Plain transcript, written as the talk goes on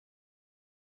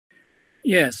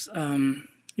Yes,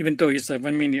 even though it's 1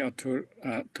 minute or too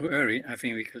early, I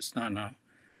think we could start now.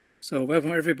 So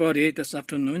welcome everybody this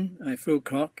afternoon at 4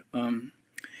 o'clock.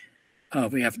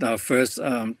 We have our first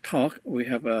talk. We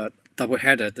have a double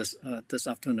header this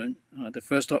afternoon. The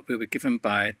first talk will be given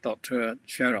by Dr.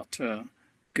 Charlotte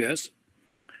Götz.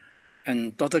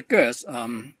 And Dr. Götz,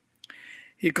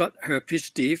 he got her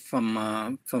PhD from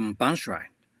Braunschweig.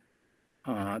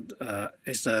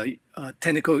 It's a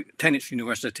technical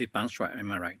university, Braunschweig.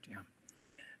 Am I right? Yeah.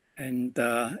 And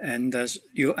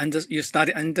you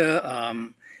studied under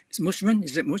is Mushman?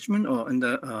 Is it Mushman or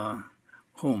under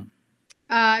home?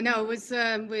 No, it was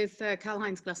with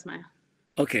Karl-Heinz Glasmeyer.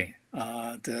 Okay,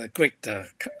 the great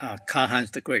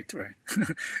Karl-Heinz the Great, right?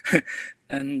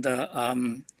 And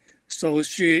so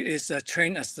she is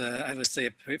trained as I would say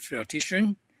a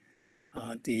theoretician.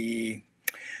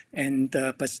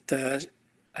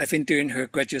 I think during her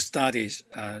graduate studies,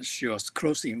 she was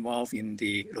closely involved in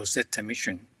the Rosetta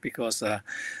mission because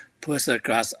Professor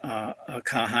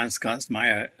Karl-Heinz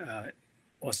Glasmeyer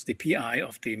was the PI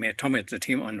of the magnetometer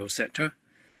team on Rosetta.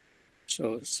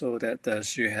 So that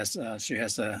she has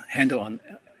a handle on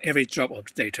every drop of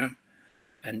data,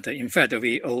 and in fact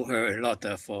we owe her a lot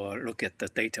for look at the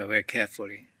data very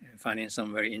carefully and finding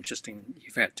some very interesting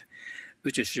effect,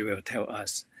 which she will tell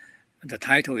us. The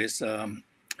title is the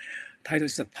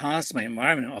plasma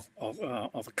environment of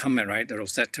a comet, right? The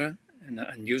Rosetta, an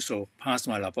unusual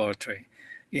plasma laboratory.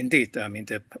 Indeed, I mean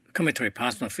the cometary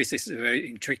plasma physics is very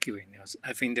intriguing.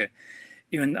 I think that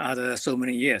even after so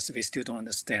many years, we still don't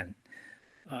understand.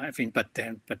 I think, but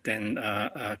then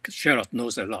Charlotte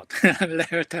knows a lot. Let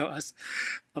her tell us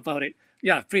about it.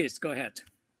 Yeah, please go ahead.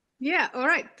 Yeah, all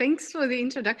right. Thanks for the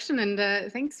introduction and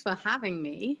thanks for having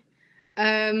me.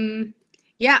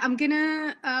 Yeah, I'm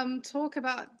gonna talk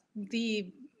about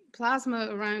the plasma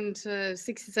around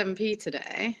 67P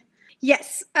today.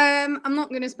 Yes, I'm not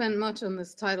going to spend much on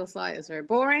this title slide. It's very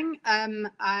boring.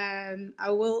 I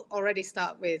will already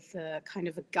start with kind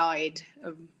of a guide,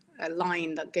 a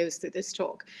line that goes through this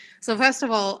talk. So first of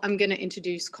all, I'm going to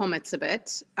introduce comets a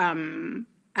bit, and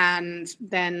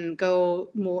then go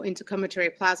more into cometary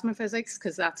plasma physics,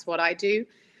 because that's what I do.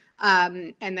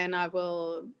 And then I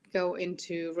will go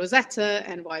into Rosetta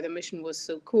and why the mission was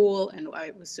so cool and why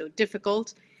it was so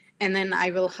difficult. And then I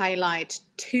will highlight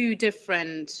two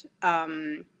different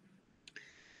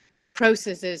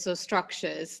processes or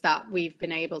structures that we've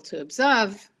been able to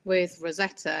observe with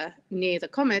Rosetta near the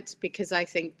comet, because I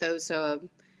think those are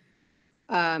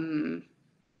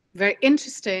very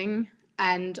interesting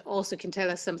and also can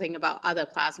tell us something about other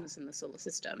plasmas in the solar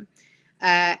system.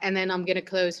 And then I'm going to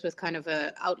close with kind of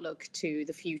an outlook to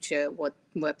the future, what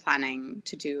we're planning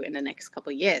to do in the next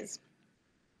couple of years.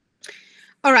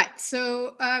 All right,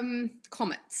 so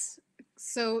comets.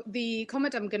 So the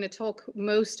comet I'm going to talk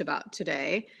most about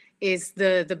today is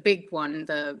the big one.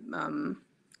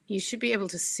 You should be able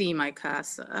to see my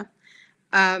cursor.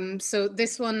 So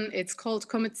this one, it's called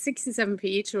Comet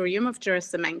 67P,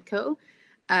 Churyumov-Gerasimenko,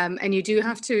 and you do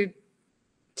have to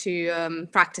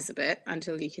practice a bit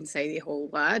until you can say the whole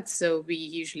word. So we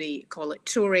usually call it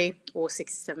Chury or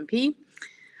 67P.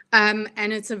 And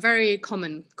it's a very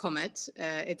common comet.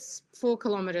 It's 4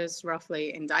 kilometers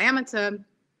roughly in diameter.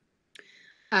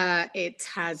 It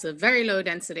has a very low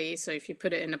density. So if you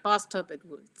put it in a bathtub, it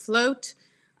would float.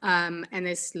 And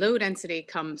this low density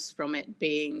comes from it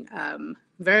being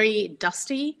very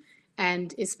dusty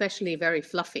and especially very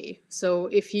fluffy. So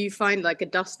if you find like a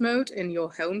dust mote in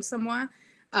your home somewhere,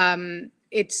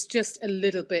 it's just a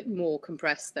little bit more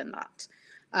compressed than that.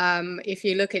 If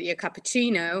you look at your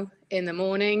cappuccino in the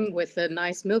morning with a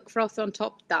nice milk froth on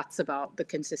top, that's about the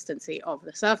consistency of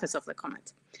the surface of the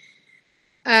comet.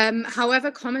 However,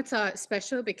 comets are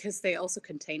special because they also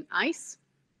contain ice,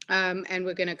 and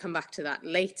we're going to come back to that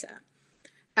later.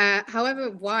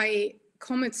 However, why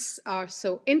comets are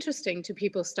so interesting to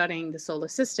people studying the solar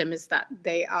system is that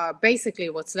they are basically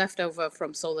what's left over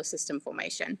from solar system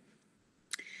formation.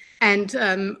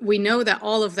 And we know that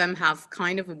all of them have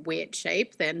kind of a weird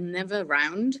shape. They're never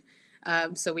round.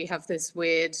 So we have this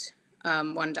weird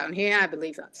one down here. I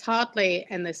believe that's Hartley.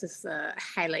 And this is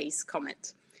Halley's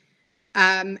comet.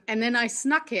 And then I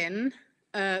snuck in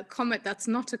a comet that's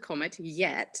not a comet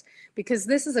yet, because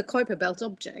this is a Kuiper Belt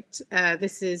object.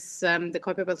 This is the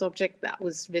Kuiper Belt object that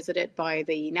was visited by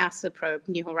the NASA probe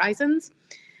New Horizons.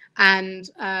 And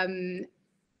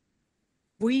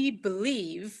we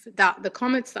believe that the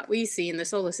comets that we see in the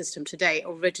solar system today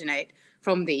originate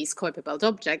from these Kuiper Belt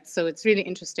objects. So it's really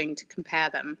interesting to compare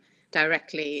them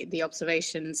directly, the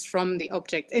observations from the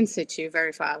object in situ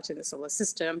very far out in the solar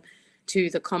system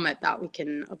to the comet that we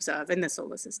can observe in the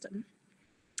solar system.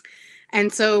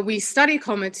 And so we study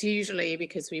comets usually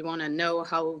because we want to know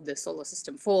how the solar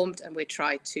system formed, and we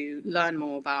try to learn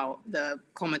more about the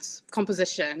comet's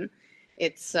composition,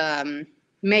 its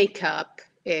makeup,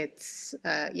 its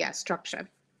structure.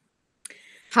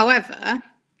 However,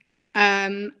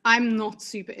 I'm not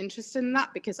super interested in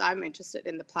that because I'm interested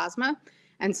in the plasma.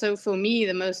 And so for me,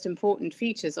 the most important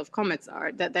features of comets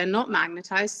are that they're not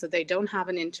magnetized, so they don't have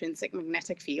an intrinsic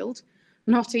magnetic field,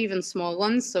 not even small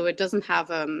ones, so it doesn't have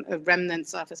a remnant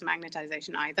surface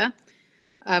magnetization either.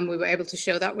 We were able to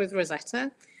show that with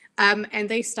Rosetta. And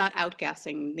they start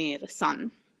outgassing near the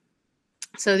sun.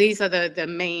 So these are the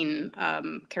main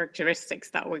characteristics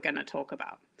that we're going to talk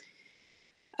about.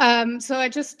 So I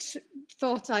just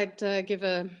thought I'd give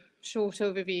a short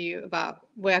overview about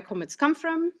where comets come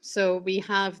from. So we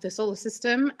have the solar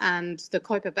system and the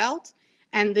Kuiper belt,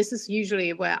 and this is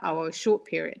usually where our short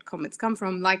period comets come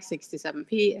from, like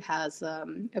 67P. It has a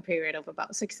period of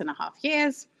about 6.5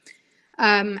 years.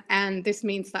 And this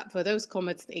means that for those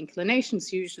comets, the inclination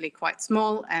is usually quite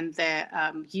small, and they're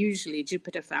usually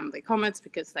Jupiter family comets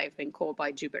because they've been called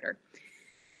by Jupiter.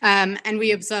 And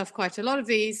we observe quite a lot of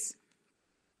these.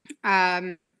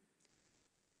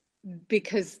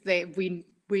 Because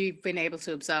we've been able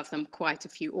to observe them quite a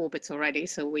few orbits already,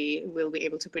 so we will be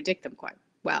able to predict them quite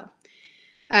well.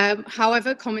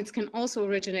 However, comets can also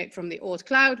originate from the Oort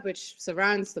cloud, which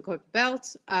surrounds the Kuiper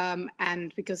belt,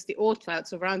 and because the Oort cloud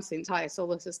surrounds the entire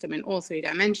solar system in all 3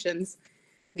 dimensions,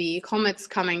 the comets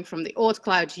coming from the Oort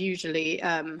cloud usually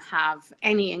have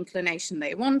any inclination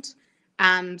they want,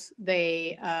 and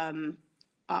they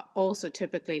are also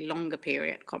typically longer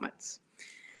period comets.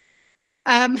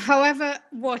 However,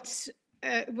 what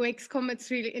makes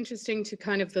comets really interesting to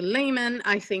kind of the layman,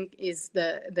 I think, is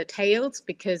the tails,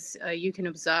 because you can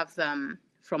observe them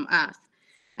from Earth.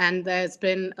 And there's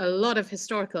been a lot of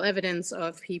historical evidence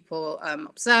of people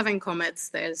observing comets.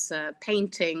 There's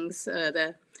paintings,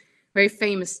 the very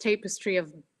famous tapestry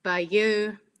of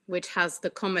Bayeux, which has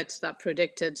the comet that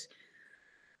predicted,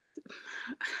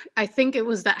 I think it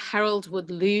was that Harold would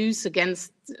lose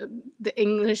against the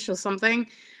English or something.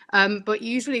 But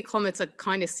usually comets are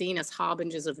kind of seen as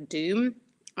harbingers of doom.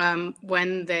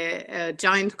 When the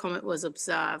giant comet was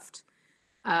observed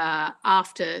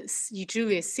after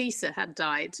Julius Caesar had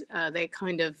died, they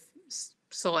kind of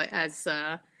saw it as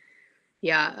a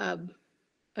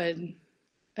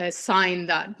sign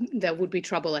that there would be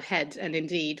trouble ahead. And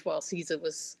indeed, well, Caesar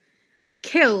was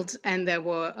killed, and there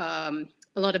were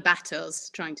a lot of battles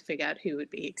trying to figure out who would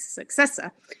be his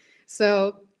successor.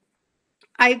 So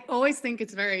I always think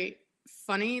it's very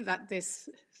funny that this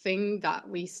thing that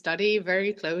we study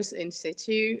very close in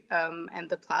situ and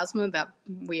the plasma that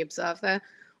we observe there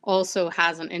also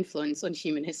has an influence on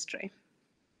human history.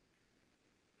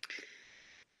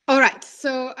 All right,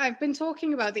 so I've been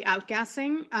talking about the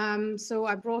outgassing. So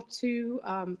I brought 2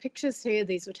 pictures here.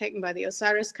 These were taken by the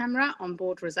OSIRIS camera on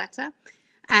board Rosetta,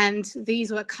 and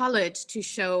these were colored to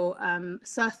show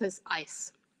surface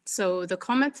ice. So the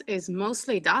comet is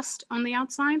mostly dust on the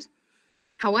outside.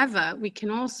 However, we can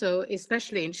also,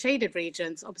 especially in shaded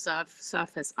regions, observe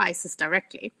surface ices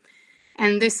directly.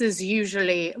 And this is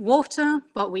usually water,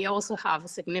 but we also have a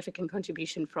significant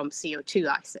contribution from CO2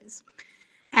 ices.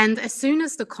 And as soon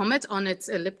as the comet on its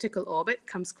elliptical orbit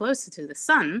comes closer to the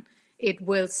sun, it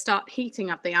will start heating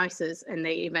up the ices, and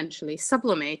they eventually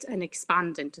sublimate and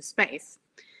expand into space.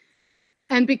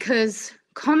 And because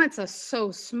comets are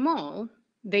so small,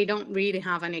 they don't really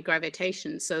have any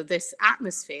gravitation. So this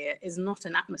atmosphere is not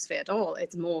an atmosphere at all.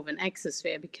 It's more of an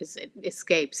exosphere because it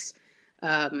escapes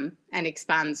and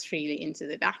expands freely into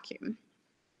the vacuum.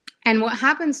 And what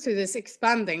happens to this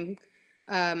expanding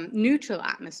neutral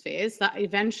atmosphere is that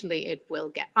eventually it will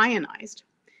get ionized.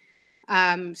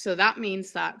 So that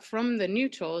means that from the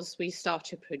neutrals, we start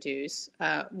to produce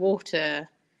water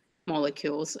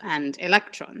molecules and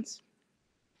electrons.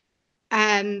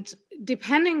 And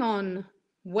depending on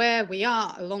where we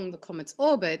are along the comet's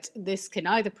orbit, this can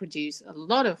either produce a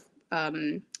lot of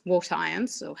water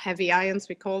ions, so heavy ions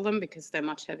we call them, because they're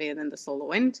much heavier than the solar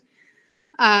wind.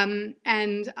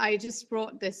 And I just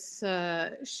brought this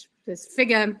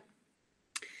figure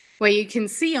where you can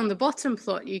see on the bottom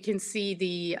plot, you can see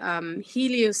the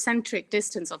heliocentric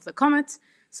distance of the comet.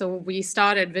 So we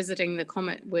started visiting the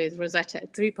comet with Rosetta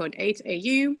at 3.8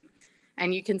 AU,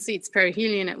 and you can see it's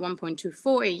perihelion at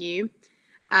 1.24 AU.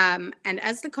 And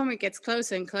as the comet gets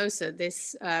closer and closer,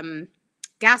 this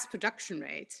gas production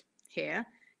rate here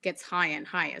gets higher and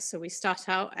higher. So we start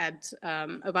out at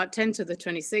about 10 to the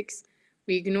 26.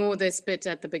 We ignore this bit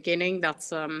at the beginning.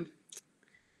 That's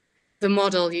the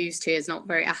model used here is not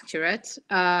very accurate,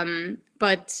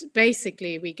 but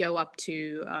basically we go up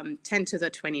to 10 to the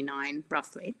 29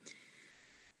 roughly.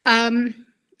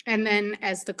 And then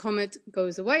as the comet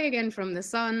goes away again from the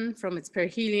sun, from its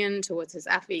perihelion towards its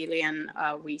aphelion,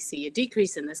 we see a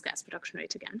decrease in this gas production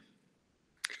rate again.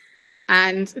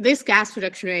 And this gas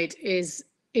production rate is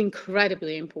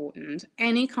incredibly important.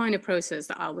 Any kind of process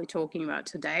that I'll be talking about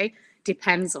today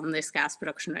depends on this gas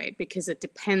production rate, because it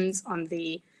depends on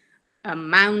the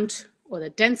amount or the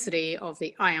density of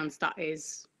the ions that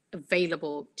is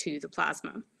available to the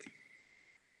plasma.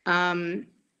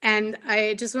 And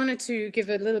I just wanted to give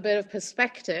a little bit of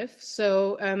perspective.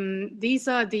 So these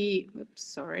are the,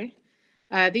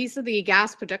 these are the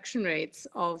gas production rates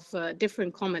of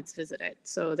different comets visited.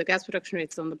 So the gas production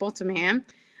rates on the bottom here.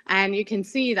 And you can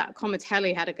see that Comet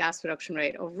Halley had a gas production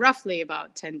rate of roughly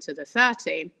about 10 to the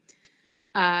 30.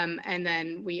 And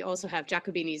then we also have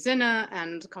Giacobini-Zinner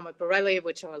and Comet Borrelli,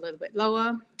 which are a little bit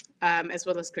lower, as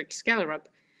well as Crick-Skellerup.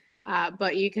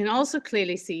 But you can also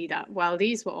clearly see that while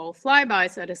these were all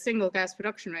flybys at a single gas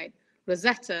production rate,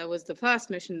 Rosetta was the first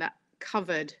mission that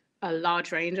covered a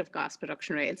large range of gas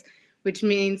production rates, which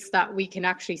means that we can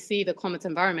actually see the comet's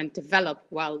environment develop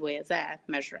while we're there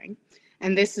measuring.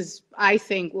 And this is, I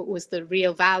think, what was the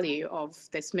real value of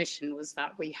this mission, was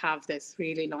that we have this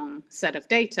really long set of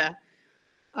data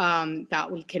that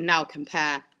we can now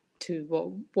compare to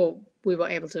what we were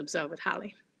able to observe with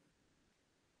Halley.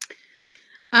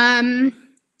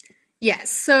 Yes,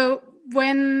 so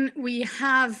when we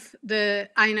have the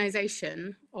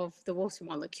ionization of the water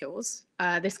molecules,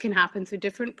 this can happen through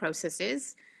different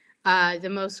processes. The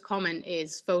most common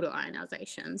is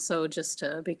photoionization. So just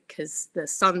because the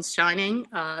sun's shining,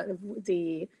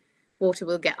 the water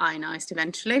will get ionized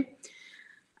eventually.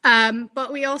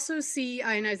 But we also see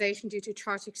ionization due to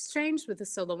charge exchange with the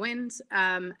solar wind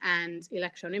and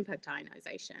electron impact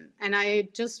ionization. And I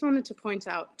just wanted to point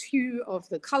out two of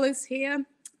the colors here.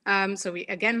 So we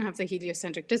again have the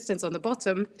heliocentric distance on the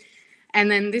bottom. And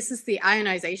then this is the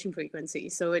ionization frequency.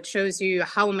 So it shows you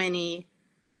how many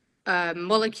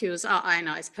molecules are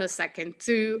ionized per second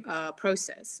through a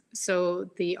process. So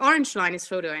the orange line is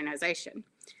photoionization.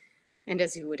 And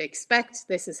as you would expect,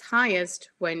 this is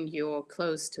highest when you're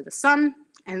close to the sun,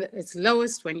 and it's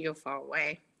lowest when you're far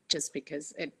away, just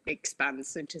because it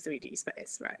expands into 3D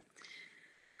space, right?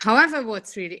 However,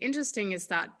 what's really interesting is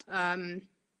that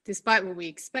despite what we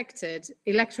expected,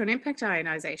 electron impact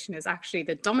ionization is actually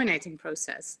the dominating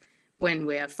process when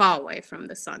we're far away from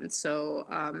the sun. So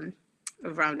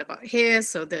around about here,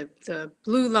 so the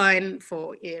blue line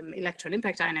for electron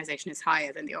impact ionization is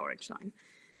higher than the orange line.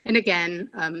 And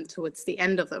again, towards the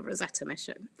end of the Rosetta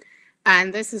mission.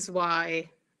 And this is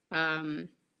why one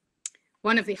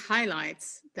of the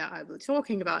highlights that I will be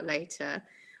talking about later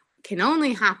can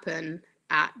only happen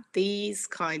at these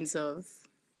kinds of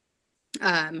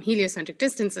heliocentric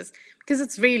distances, because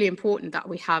it's really important that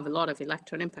we have a lot of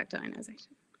electron impact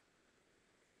ionization.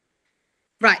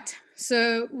 Right,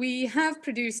 so we have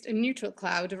produced a neutral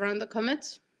cloud around the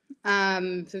comet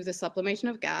through the sublimation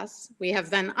of gas. We have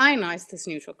then ionized this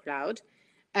neutral cloud.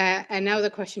 And now the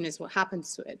question is what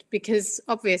happens to it? Because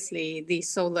obviously the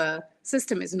solar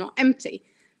system is not empty.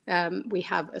 We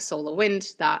have a solar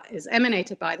wind that is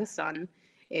emanated by the sun.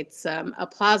 It's a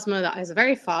plasma that is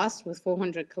very fast with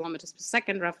 400 kilometers per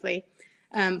second roughly,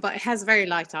 but it has very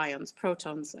light ions,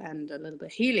 protons, and a little bit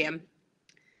of helium.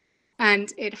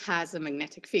 And it has a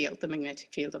magnetic field, the magnetic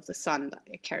field of the sun that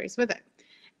it carries with it.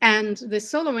 And the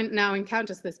solar wind now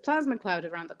encounters this plasma cloud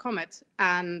around the comet,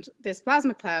 and this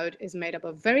plasma cloud is made up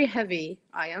of very heavy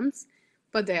ions,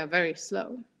 but they are very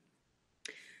slow.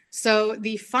 So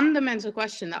the fundamental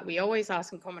question that we always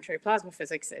ask in cometary plasma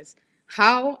physics is,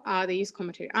 how are these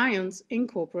cometary ions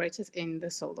incorporated in the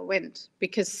solar wind?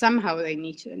 Because somehow they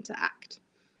need to interact.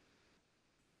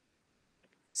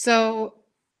 So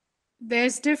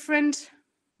there's different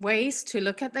ways to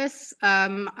look at this.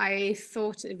 I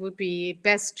thought it would be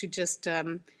best to just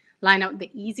line out the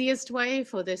easiest way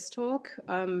for this talk,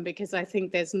 because I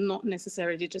think there's not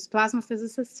necessarily just plasma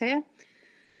physicists here.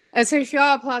 So if you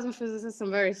are a plasma physicist, I'm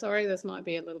very sorry, this might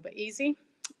be a little bit easy.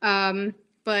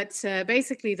 But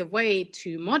basically the way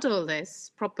to model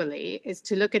this properly is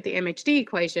to look at the MHD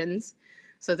equations.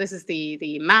 So this is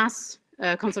the mass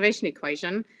conservation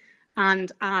equation,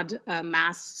 and add a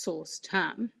mass source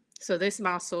term. So this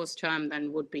mass source term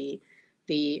then would be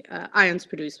the ions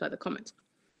produced by the comet.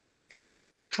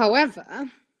 However,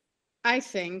 I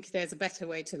think there's a better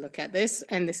way to look at this,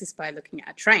 and this is by looking at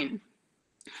a train.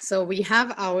 So we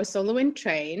have our solar wind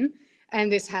train,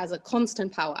 and this has a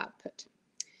constant power output,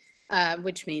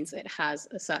 which means it has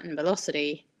a certain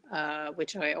velocity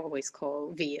which I always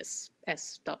call V as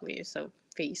SW, so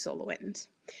V solar wind.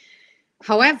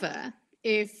 However,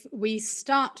 if we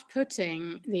start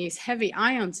putting these heavy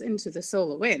ions into the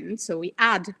solar wind, so we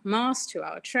add mass to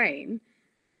our train,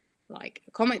 like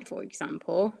a comet, for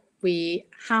example, we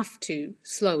have to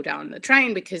slow down the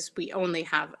train because we only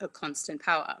have a constant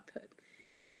power output,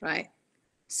 right?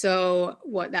 So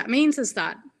what that means is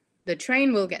that the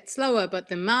train will get slower, but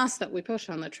the mass that we push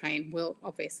on the train will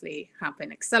obviously have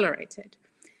been accelerated.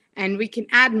 And we can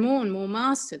add more and more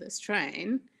mass to this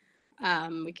train.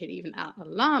 We could even add a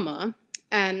llama.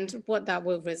 And what that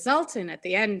will result in at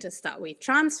the end is that we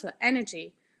transfer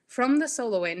energy from the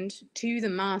solar wind to the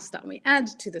mass that we add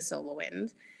to the solar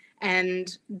wind.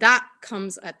 And that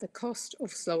comes at the cost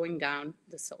of slowing down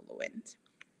the solar wind.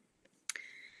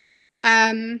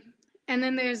 And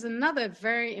then there's another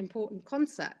very important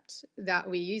concept that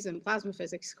we use in plasma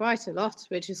physics quite a lot,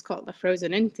 which is called the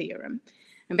frozen-in theorem.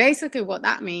 And basically what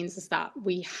that means is that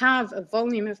we have a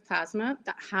volume of plasma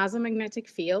that has a magnetic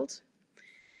field.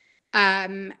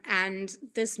 And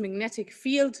this magnetic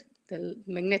field, the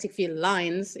magnetic field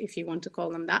lines, if you want to call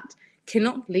them that,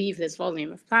 cannot leave this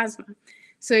volume of plasma.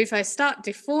 So if I start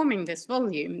deforming this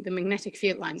volume, the magnetic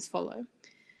field lines follow.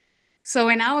 So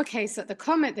in our case at the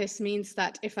comet, this means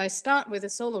that if I start with a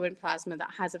solar wind plasma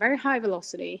that has a very high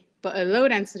velocity, but a low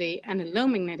density and a low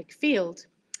magnetic field,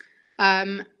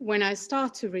 when I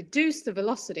start to reduce the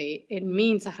velocity, it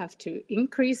means I have to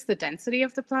increase the density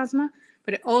of the plasma,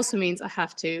 but it also means I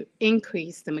have to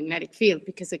increase the magnetic field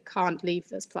because it can't leave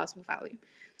this plasma value.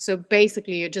 So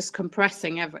basically, you're just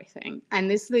compressing everything. And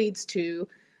this leads to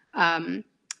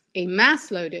a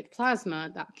mass-loaded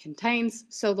plasma that contains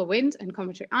solar wind and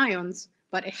cometary ions,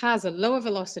 but it has a lower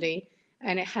velocity,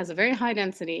 and it has a very high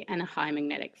density and a high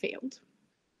magnetic field.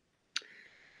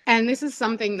 And this is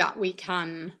something that we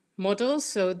can model.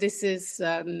 So this is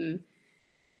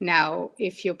now,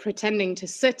 if you're pretending to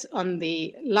sit on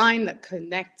the line that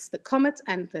connects the comet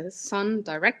and the sun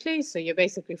directly, so you're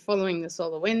basically following the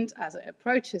solar wind as it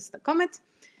approaches the comet.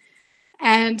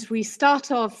 And we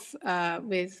start off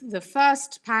with the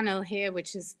first panel here,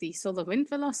 which is the solar wind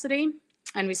velocity.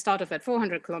 And we start off at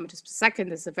 400 kilometers per second.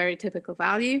 This is a very typical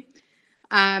value.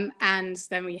 And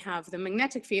then we have the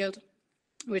magnetic field,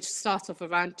 which starts off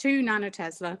around 2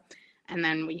 nanotesla. And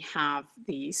then we have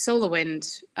the solar wind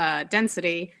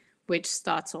density, which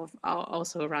starts off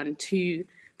also around 2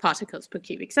 particles per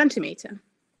cubic centimeter.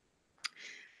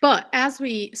 But as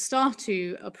we start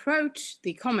to approach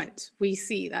the comet, we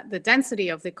see that the density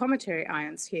of the cometary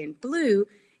ions here in blue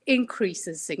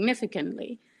increases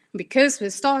significantly. Because we're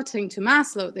starting to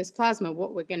mass load this plasma,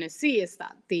 what we're going to see is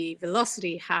that the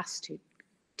velocity has to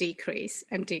decrease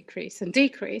and decrease and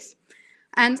decrease.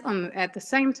 And at the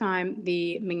same time,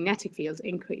 the magnetic field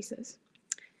increases.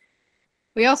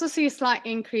 We also see a slight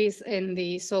increase in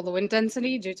the solar wind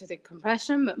density due to the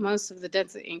compression, but most of the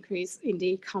density increase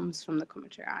indeed comes from the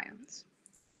cometary ions.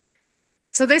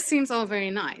 So this seems all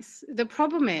very nice. The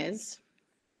problem is,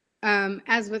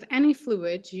 as with any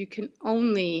fluid, you can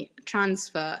only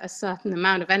transfer a certain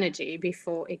amount of energy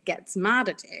before it gets mad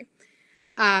at you.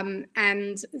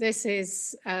 And this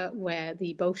is where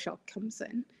the bow shock comes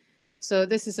in. So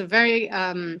this is a very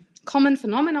common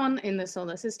phenomenon in the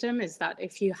solar system, is that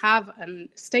if you have a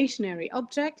stationary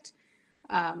object,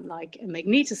 like a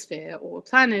magnetosphere or a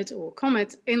planet or a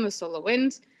comet in the solar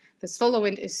wind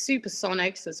is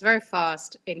supersonic, so it's very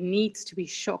fast. It needs to be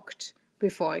shocked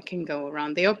before it can go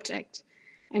around the object.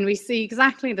 And we see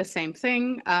exactly the same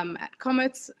thing at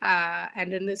comets.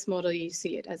 And in this model, you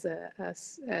see it as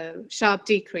a sharp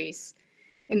decrease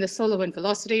in the solar wind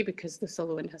velocity because the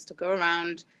solar wind has to go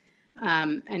around,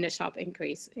 and a sharp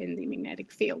increase in the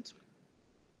magnetic field.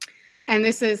 And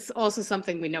this is also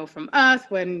something we know from Earth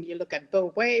when you look at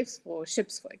bow waves for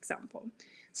ships, for example.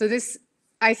 So this,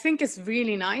 I think, is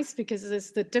really nice because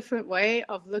it's the different way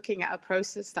of looking at a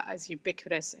process that is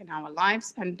ubiquitous in our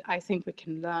lives, and I think we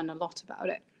can learn a lot about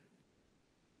it.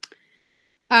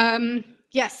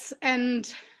 Yes,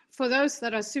 and for those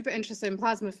that are super interested in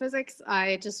plasma physics,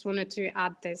 I just wanted to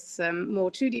add this more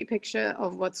 2D picture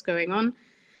of what's going on.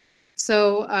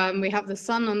 So we have the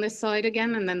sun on this side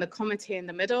again, and then the comet here in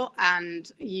the middle.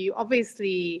 And you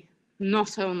obviously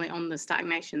not only on the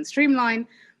stagnation streamline,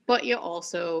 but you're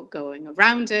also going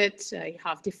around it. You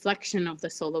have deflection of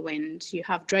the solar wind. You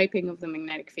have draping of the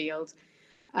magnetic field.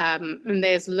 And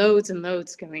there's loads and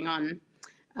loads going on.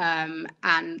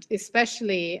 And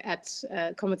especially at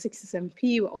Comet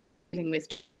 6SMP, we're dealing with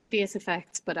GPS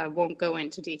effects, but I won't go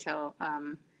into detail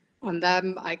on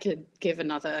them. I could give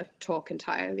another talk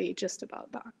entirely just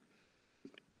about that.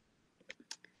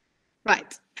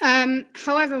 Right.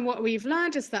 However, what we've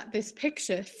learned is that this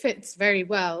picture fits very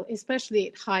well, especially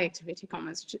at high activity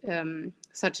comets,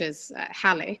 such as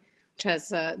Halley, which has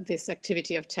this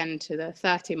activity of 10 to the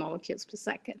 30 molecules per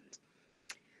second.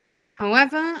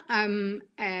 However,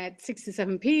 at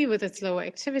 67P with its lower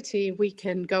activity, we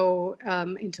can go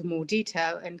into more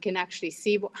detail and can actually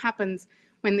see what happens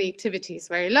when the activity is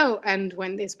very low and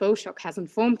when this bow shock hasn't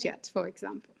formed yet, for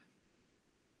example.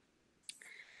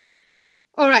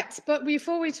 All right, but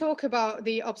before we talk about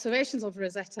the observations of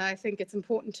Rosetta, I think it's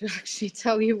important to actually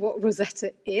tell you what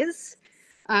Rosetta is.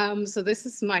 So this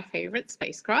is my favorite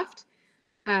spacecraft,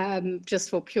 just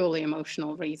for purely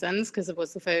emotional reasons, because it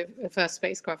was the first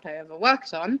spacecraft I ever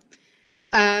worked on.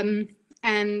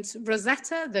 And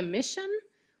Rosetta, the mission,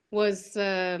 was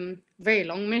a very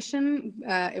long mission.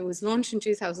 It was launched in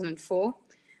 2004.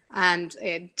 And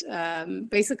it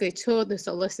basically toured the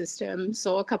solar system,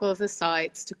 saw a couple of the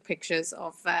sites, took pictures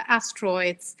of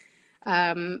asteroids,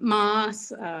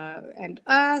 Mars, and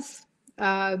Earth,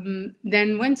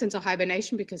 then went into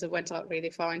hibernation because it went out really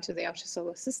far into the outer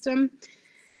solar system.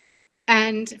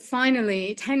 And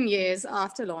finally, 10 years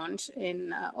after launch,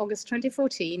 in August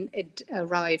 2014, it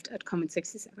arrived at Comet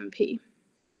 67P.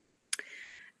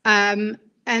 And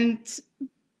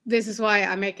this is why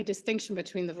I make a distinction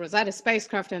between the Rosetta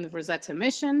spacecraft and the Rosetta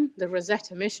mission. The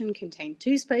Rosetta mission contained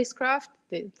two spacecraft,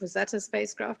 the Rosetta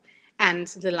spacecraft and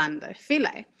the lander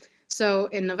Philae. So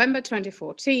in November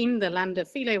 2014, the lander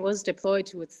Philae was deployed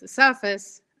towards the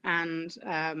surface, and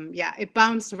yeah, it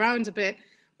bounced around a bit,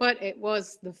 but it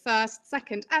was the first,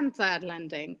 second, and third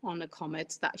landing on a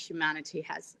comet that humanity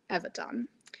has ever done.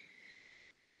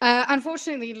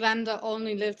 Unfortunately, lander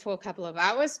only lived for a couple of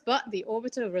hours, but the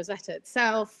orbiter Rosetta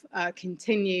itself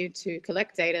continued to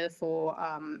collect data for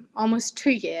almost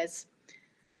 2 years.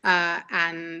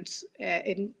 And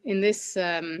in this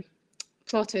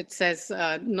plot, it says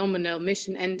nominal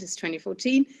mission end is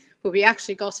 2014, but we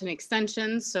actually got an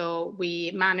extension. So we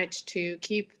managed to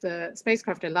keep the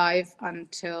spacecraft alive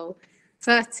until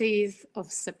 30th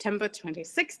of September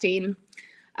 2016,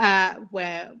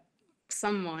 where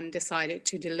someone decided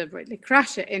to deliberately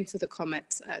crash it into the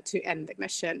comet to end the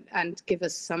mission and give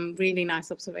us some really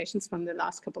nice observations from the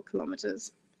last couple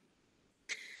kilometers.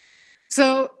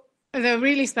 So the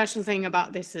really special thing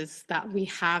about this is that we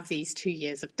have these 2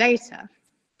 years of data.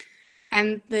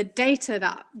 And the data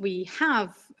that we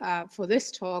have for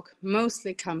this talk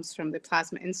mostly comes from the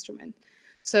plasma instrument.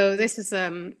 So this is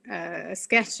a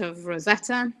sketch of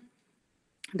Rosetta.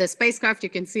 The spacecraft, you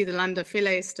can see the lander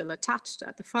Philae is still attached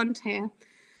at the front here.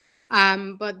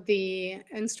 But the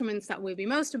instruments that will be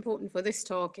most important for this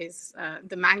talk is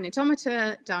the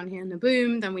magnetometer down here in the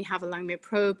boom. Then we have a Langmuir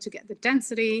probe to get the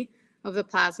density of the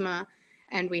plasma.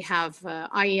 And we have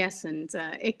IES and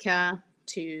ICA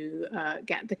to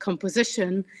get the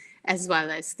composition, as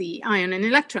well as the ion and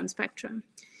electron spectrum.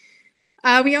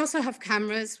 We also have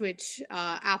cameras, which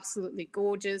are absolutely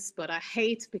gorgeous, but I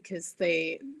hate because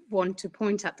they want to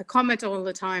point at the comet all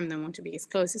the time. They want to be as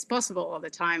close as possible all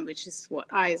the time, which is what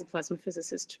I, as a plasma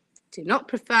physicist, do not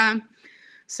prefer.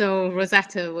 So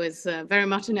Rosetta was very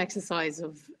much an exercise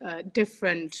of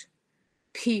different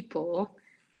people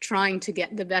trying to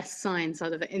get the best science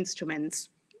out of the instruments,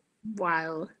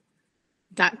 while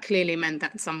that clearly meant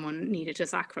that someone needed to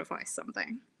sacrifice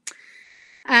something.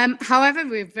 However,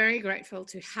 we're very grateful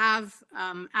to have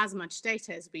as much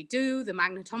data as we do. The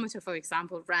magnetometer, for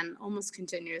example, ran almost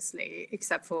continuously,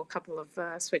 except for a couple of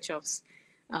switch-offs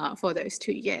for those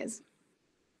 2 years.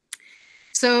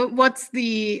 So what's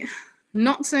the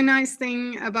not so nice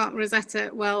thing about Rosetta?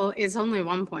 Well, it's only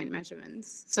 1-point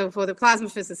measurements. So for the plasma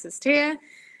physicist here,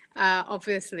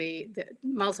 obviously the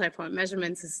multi-point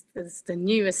measurements is the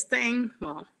newest thing.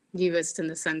 Well, newest in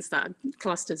the sense that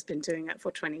Cluster's been doing it for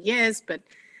 20 years, but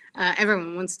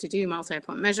everyone wants to do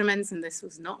multi-point measurements, and this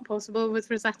was not possible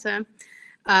with Rosetta.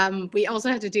 We also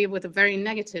had to deal with a very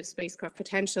negative spacecraft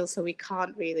potential, so we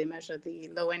can't really measure the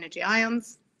low energy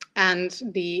ions, and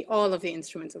all of the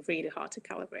instruments are really hard to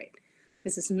calibrate.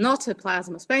 This is not a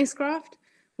plasma spacecraft,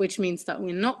 which means that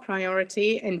we're not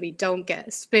priority, and we don't get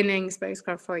a spinning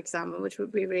spacecraft, for example, which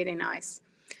would be really nice.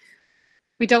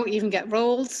 We don't even get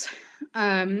rolls,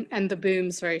 and the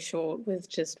boom's very short with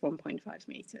just 1.5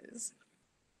 meters.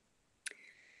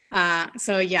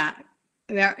 So yeah,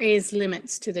 there is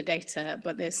limits to the data,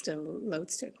 but there's still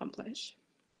loads to accomplish.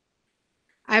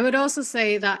 I would also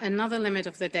say that another limit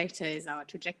of the data is our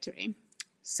trajectory.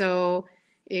 So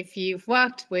if you've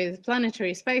worked with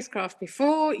planetary spacecraft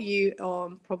before, you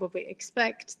probably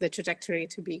expect the trajectory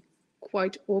to be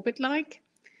quite orbit-like,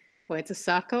 where it's a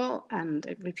circle and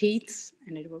it repeats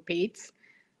and it repeats.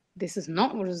 this is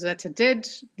not what Rosetta did.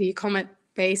 The comet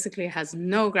basically has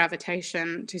no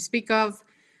gravitation to speak of,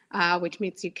 which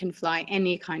means you can fly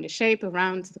any kind of shape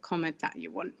around the comet that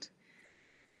you want.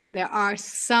 There are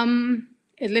some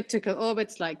elliptical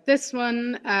orbits like this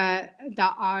one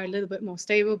that are a little bit more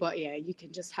stable, but yeah, you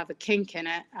can just have a kink in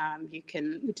it. You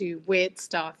can do weird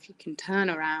stuff. You can turn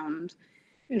around.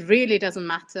 It really doesn't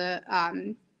matter.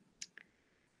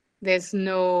 There's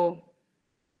no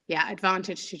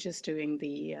advantage to just doing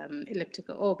the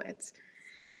elliptical orbits.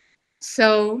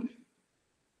 So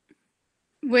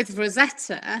with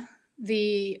Rosetta,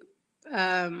 this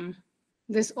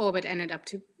orbit ended up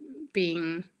to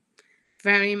being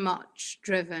very much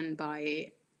driven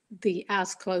by the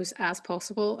as close as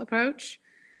possible approach.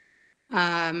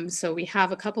 So we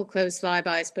have a couple close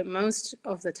flybys, but most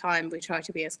of the time we try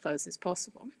to be as close as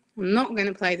possible. I'm not going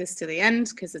to play this to the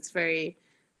end because it's very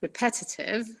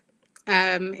repetitive.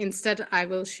 Instead, I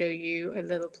will show you a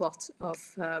little plot of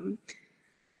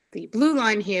the blue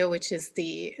line here, which is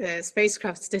the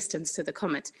spacecraft's distance to the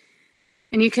comet.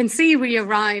 And you can see we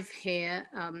arrive here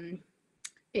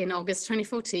in August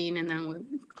 2014, and then we're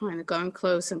kind of going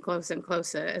close and closer and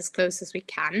closer, as close as we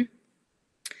can,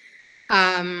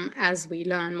 as we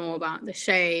learn more about the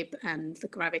shape and the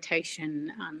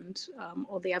gravitation and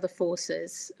all the other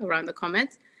forces around the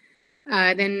comet.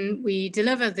 Then we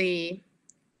deliver the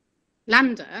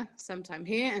lander sometime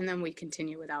here, and then we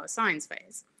continue with our science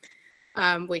phase,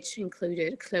 which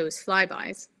included close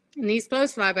flybys. And these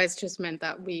close flybys just meant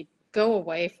that we go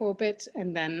away for a bit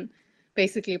and then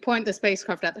basically point the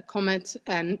spacecraft at the comet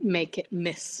and make it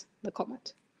miss the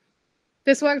comet.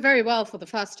 This worked very well for the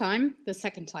first time. The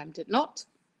second time did not.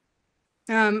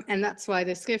 And that's why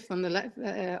this GIF on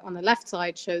the left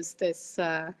side shows this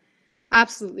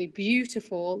absolutely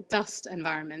beautiful dust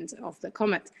environment of the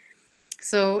comet.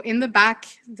 So in the back,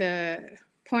 the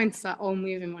points that all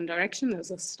move in one direction,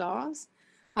 those are stars.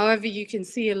 However, you can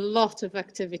see a lot of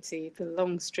activity, the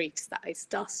long streaks, that is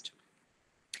dust.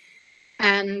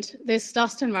 And this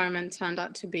dust environment turned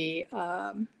out to be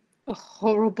a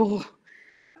horrible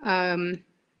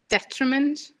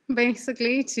detriment,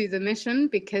 basically, to the mission,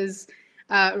 because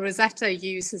Rosetta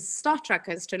uses star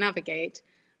trackers to navigate.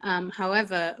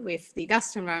 However, if the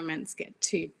dust environment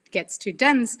gets too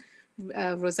dense,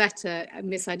 Rosetta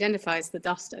misidentifies the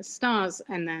dust as stars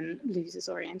and then loses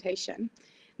orientation.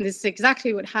 And this is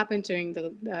exactly what happened during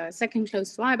the second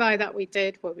close flyby that we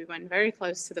did, where we went very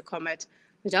close to the comet.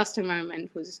 The dust environment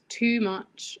was too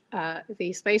much.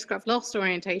 The spacecraft lost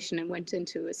orientation and went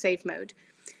into a safe mode.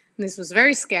 And this was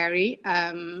very scary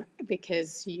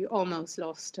because you almost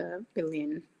lost a €1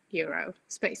 billion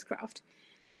spacecraft.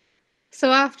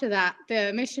 So after that,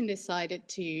 the mission decided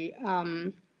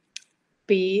to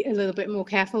be a little bit more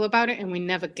careful about it, and we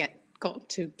never got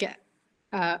to get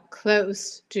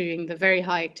close during the very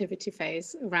high activity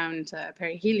phase around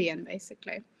perihelion,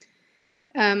 basically.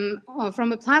 From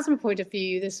a plasma point of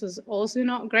view, this was also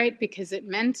not great because it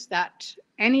meant that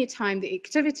any time the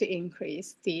activity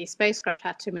increased, the spacecraft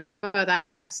had to move further,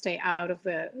 stay out of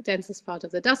the densest part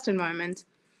of the dust environment,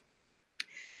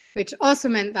 which also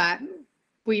meant that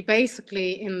we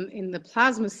basically, in the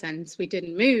plasma sense, we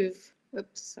didn't move.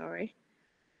 Oops, sorry.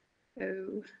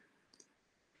 Oh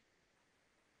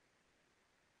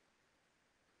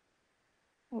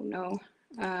no.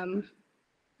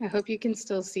 I hope you can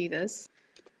still see this.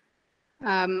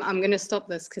 I'm going to stop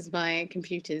this because my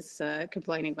computer's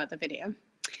complaining about the video.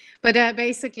 But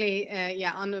basically,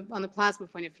 yeah, on the plasma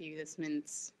point of view, this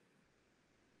means,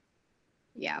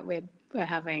 yeah, we're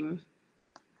having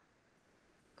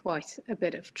quite a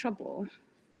bit of trouble.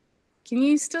 Can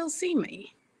you still see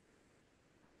me?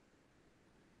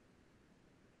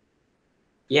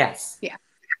 Yes. Yeah.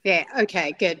 Yeah.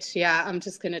 Okay, good. Yeah, I'm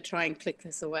just going to try and click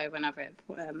this away whenever it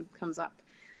comes up.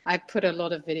 I put a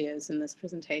lot of videos in this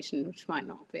presentation, which might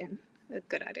not have been a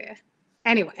good idea.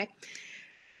 Anyway,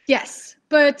 yes,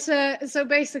 but so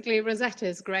basically Rosetta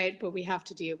is great, but we have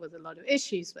to deal with a lot of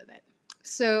issues with it.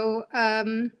 So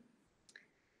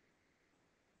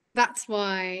that's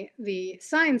why the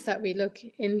science that we look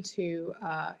into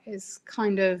is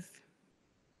kind of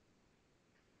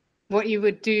what you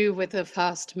would do with a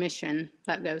fast mission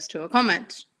that goes to a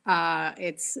comet.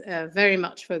 It's very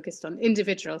much focused on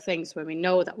individual things where we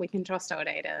know that we can trust our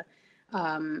data.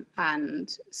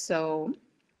 And so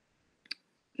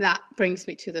that brings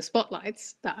me to the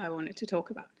spotlights that I wanted to talk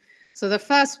about. So the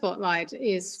first spotlight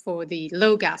is for the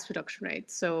low gas reduction rate.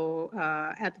 So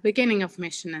at the beginning of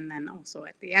mission and then also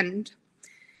at the end.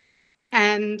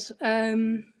 And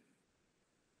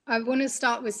I want to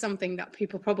start with something that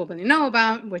people probably know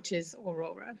about, which is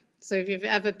aurora. So if you've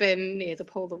ever been near the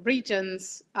polar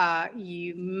regions,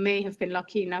 you may have been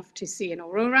lucky enough to see an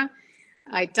aurora.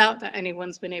 I doubt that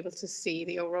anyone's been able to see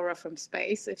the aurora from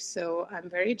space. If so, I'm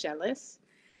very jealous.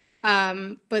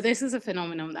 But this is a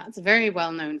phenomenon that's very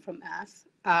well known from Earth,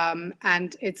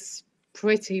 and it's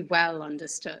pretty well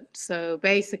understood. So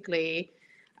basically,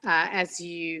 as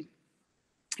you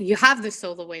have the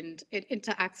solar wind, it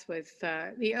interacts with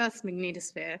the Earth's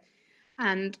magnetosphere.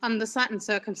 And under certain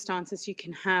circumstances, you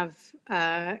can have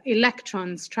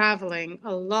electrons traveling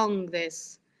along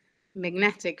this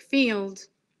magnetic field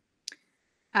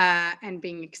and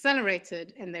being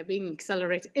accelerated, and they're being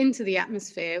accelerated into the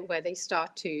atmosphere where they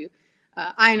start to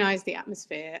ionize the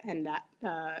atmosphere, and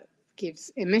that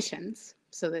gives emissions.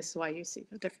 So this is why you see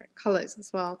the different colors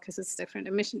as well, because it's different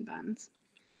emission bands.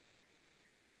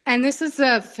 And this is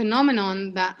a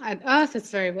phenomenon that at Earth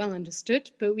is very well understood,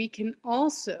 but we can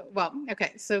also, well,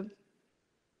 okay, so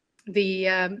the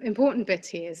important bit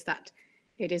here is that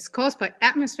it is caused by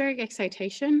atmospheric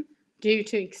excitation due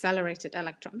to accelerated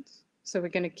electrons. So we're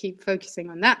going to keep focusing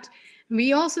on that.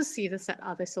 We also see this at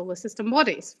other solar system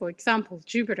bodies. For example,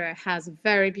 Jupiter has a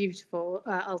very beautiful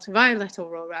ultraviolet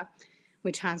aurora,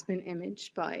 which has been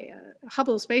imaged by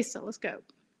Hubble Space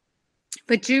Telescope.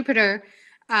 But Jupiter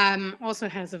also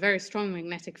has a very strong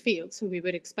magnetic field, so we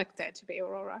would expect there to be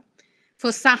aurora.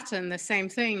 For Saturn, the same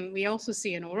thing. We also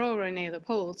see an aurora near the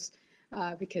poles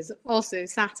because also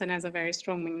Saturn has a very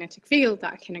strong magnetic field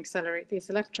that can accelerate these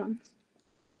electrons.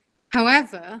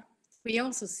 However, we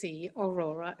also see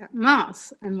aurora at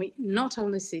Mars, and we not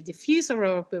only see diffuse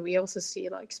aurora, but we also see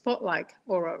like spot-like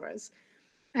auroras.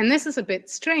 And this is a bit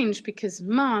strange because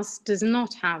Mars does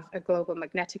not have a global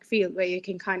magnetic field where you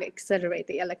can kind of accelerate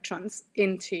the electrons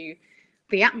into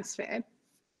the atmosphere.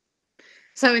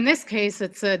 So in this case,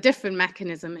 it's a different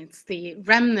mechanism. It's the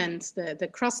remnant, the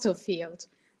crustal field,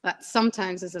 that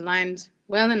sometimes is aligned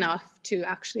well enough to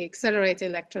actually accelerate the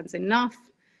electrons enough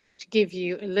to give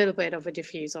you a little bit of a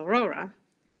diffuse aurora.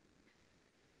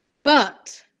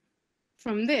 But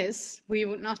from this, we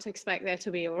would not expect there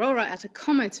to be aurora at a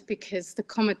comet because the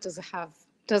comet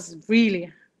does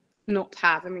really not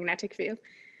have a magnetic field.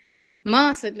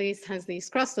 Mars at least has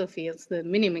these crustal fields, the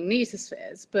mini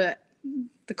magnetospheres, but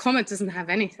the comet doesn't have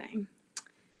anything.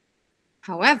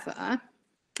 However,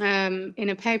 in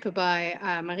a paper by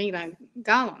Marie van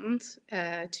Galand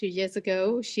 2 years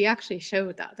ago, she actually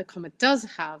showed that the comet does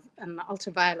have an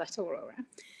ultraviolet aurora.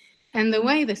 And the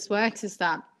way this works is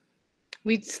that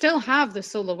we still have the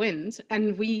solar wind,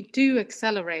 and we do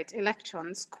accelerate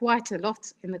electrons quite a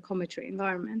lot in the cometary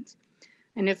environment.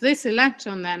 And if this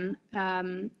electron then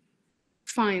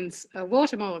finds a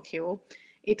water molecule,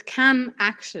 it can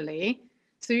actually,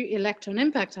 through electron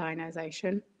impact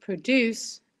ionization,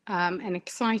 produce an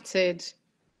excited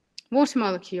water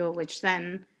molecule, which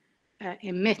then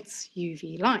emits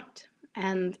UV light.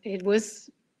 And it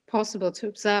was possible to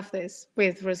observe this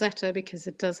with Rosetta because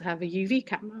it does have a UV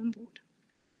camera on board.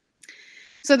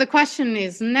 So the question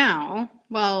is now,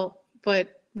 well,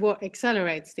 but what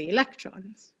accelerates the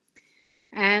electrons?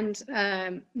 And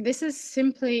this is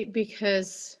simply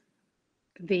because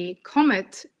the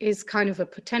comet is kind of a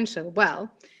potential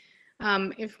well.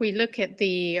 If we look at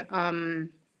the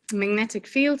magnetic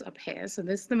field up here, so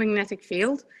this is the magnetic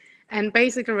field, and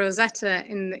basically Rosetta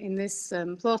in this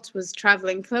plot was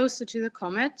traveling closer to the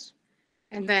comet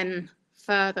and then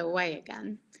further away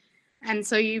again. And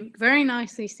so you very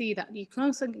nicely see that the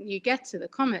closer you get to the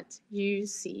comet, you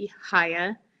see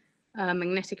higher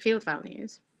magnetic field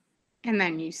values. And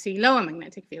then you see lower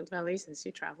magnetic field values as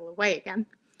you travel away again.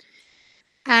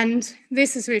 And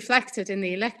this is reflected in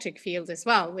the electric field as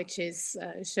well, which is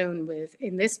shown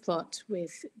in this plot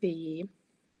with the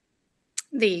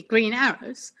green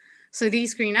arrows. So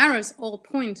these green arrows all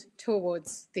point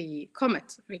towards the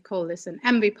comet. We call this an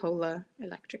ambipolar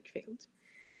electric field.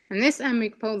 And this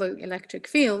ambipolar electric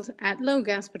field at low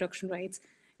gas production rates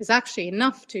is actually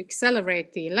enough to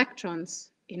accelerate the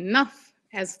electrons enough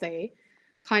as they,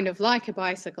 kind of like a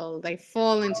bicycle, they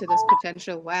fall into this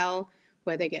potential well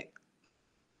where they get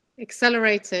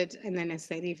accelerated, and then as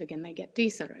they leave again, they get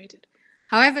decelerated.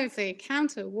 However, if they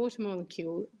encounter a water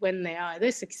molecule when they are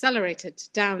this accelerated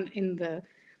down in the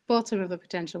bottom of the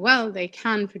potential well, they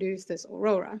can produce this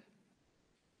aurora.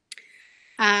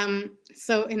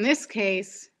 So in this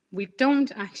case, we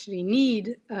don't actually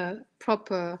need a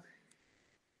proper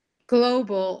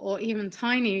global or even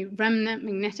tiny remnant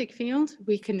magnetic field.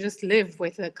 We can just live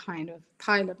with a kind of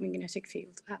pilot magnetic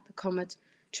field at the comet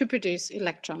to produce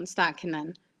electrons that can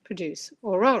then produce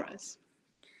auroras.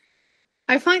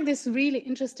 I find this really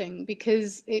interesting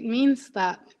because it means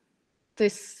that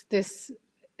this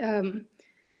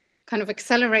kind of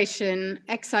acceleration,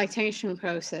 excitation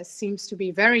process seems to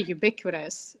be very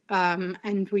ubiquitous,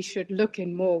 and we should look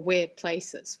in more weird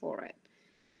places for it.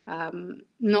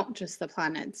 Not just the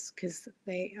planets, because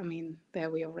there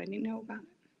we already know about it.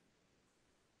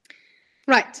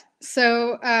 Right,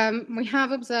 so we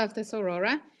have observed this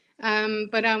aurora,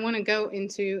 but I want to go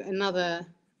into another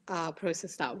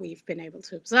process that we've been able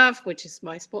to observe, which is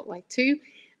my Spotlight 2.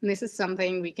 And this is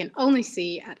something we can only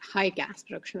see at high gas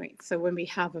production rates. So when we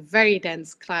have a very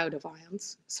dense cloud of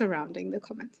ions surrounding the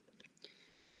comet.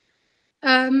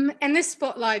 And this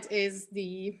spotlight is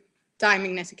the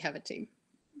diamagnetic cavity.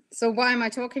 So why am I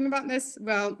talking about this?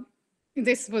 Well,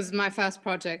 this was my first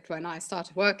project when I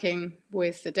started working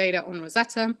with the data on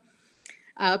Rosetta.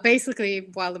 Basically,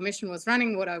 while the mission was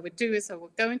running, what I would do is I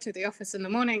would go into the office in the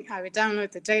morning, I would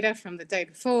download the data from the day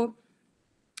before.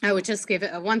 I would just give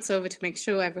it a once-over to make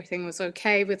sure everything was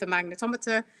okay with the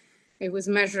magnetometer. It was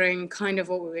measuring kind of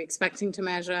what we were expecting to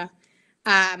measure.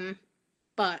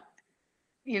 But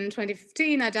in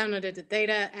 2015, I downloaded the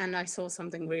data and I saw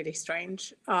something really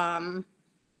strange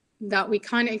that we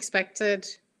kind of expected.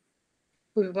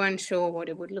 We weren't sure what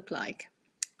it would look like.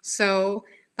 So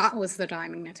that was the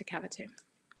diamagnetic cavity.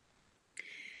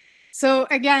 So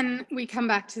again, we come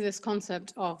back to this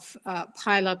concept of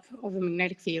pileup of a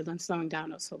magnetic field and slowing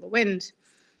down of solar wind.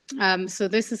 So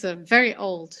this is a very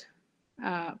old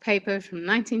paper from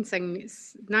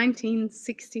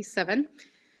 1967.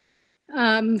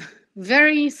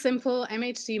 Very simple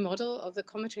MHD model of the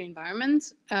cometary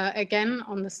environment, again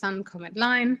on the sun-comet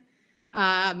line.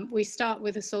 We start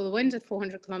with a solar wind at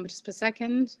 400 kilometers per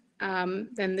second.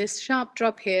 Then this sharp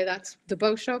drop here, that's the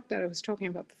bow shock that I was talking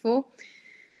about before.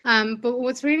 But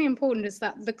what's really important is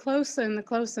that the closer and the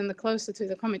closer and the closer to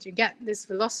the comet you get, this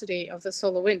velocity of the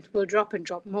solar wind will drop and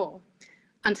drop more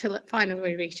until it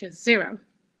finally reaches zero.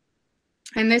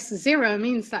 And this zero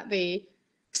means that the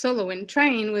solar wind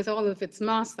train, with all of its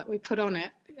mass that we put on it,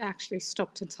 actually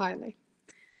stopped entirely.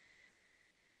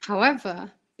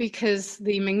 However, because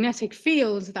the magnetic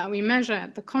field that we measure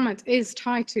at the comet is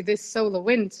tied to this solar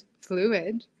wind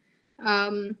fluid,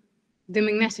 the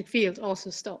magnetic field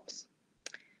also stops.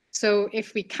 So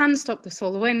if we can stop the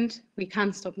solar wind, we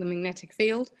can stop the magnetic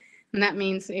field. And that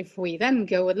means if we then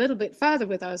go a little bit further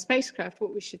with our spacecraft,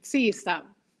 what we should see is that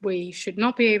we should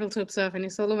not be able to observe any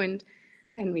solar wind,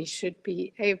 and we should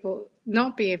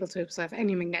not be able to observe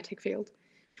any magnetic field,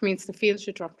 which means the field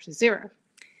should drop to zero.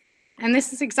 And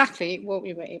this is exactly what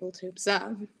we were able to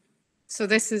observe. So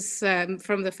this is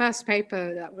from the first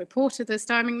paper that reported this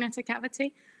diamagnetic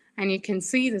cavity. And you can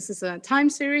see this is a time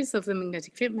series of the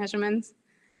magnetic field measurements.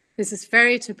 This is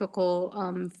very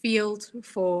typical field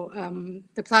for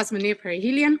the plasma near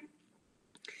perihelion.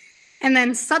 And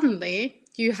then suddenly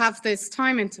you have this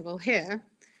time interval here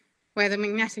where the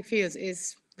magnetic field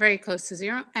is very close to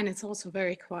zero, and it's also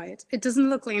very quiet. It doesn't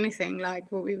look like anything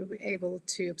like what we were able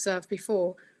to observe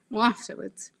before or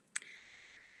afterwards.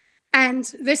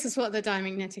 And this is what the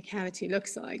diamagnetic cavity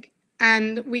looks like.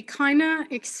 And we kind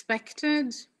of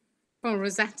expected for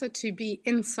Rosetta to be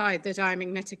inside the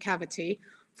diamagnetic cavity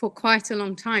for quite a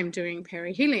long time during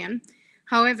perihelion.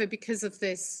 However, because of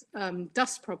this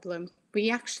dust problem, we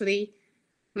actually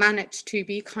managed to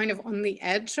be kind of on the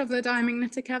edge of the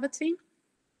diamagnetic cavity,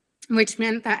 which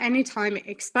meant that anytime it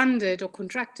expanded or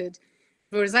contracted,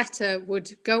 Rosetta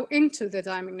would go into the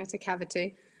diamagnetic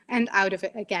cavity and out of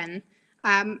it again.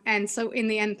 And so in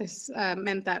the end, this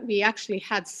meant that we actually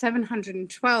had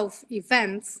 712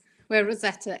 events where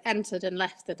Rosetta entered and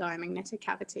left the diamagnetic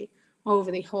cavity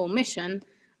over the whole mission,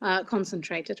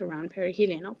 concentrated around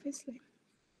perihelion, obviously.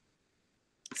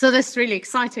 So this is really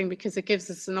exciting because it gives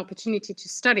us an opportunity to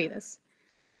study this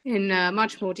in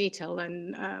much more detail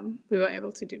than we were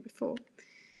able to do before.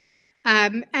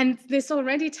 And this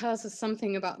already tells us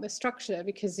something about the structure,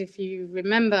 because if you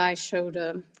remember, I showed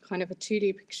a kind of a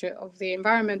 2D picture of the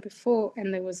environment before,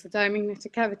 and there was the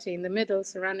diamagnetic cavity in the middle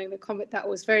surrounding the comet that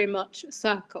was very much a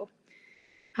circle.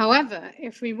 However,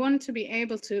 if we want to be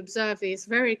able to observe these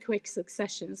very quick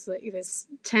successions, like there's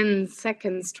 10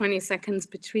 seconds, 20 seconds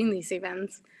between these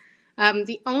events,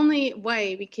 the only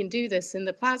way we can do this in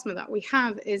the plasma that we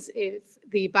have is if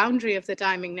the boundary of the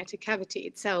diamagnetic cavity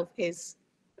itself is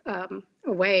a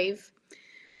wave,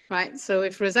 right? So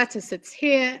if Rosetta sits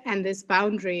here and this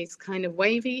boundary is kind of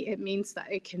wavy, it means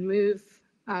that it can move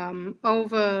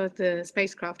over the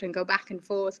spacecraft and go back and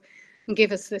forth and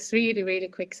give us this really, really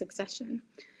quick succession.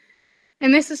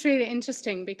 And this is really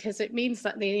interesting because it means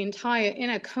that the entire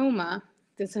inner coma,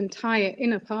 this entire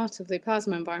inner part of the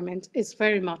plasma environment, is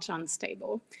very much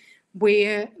unstable.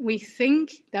 We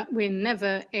think that we're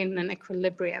never in an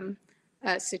equilibrium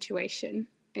situation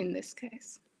in this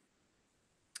case.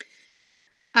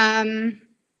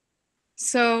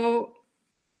 So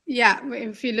yeah,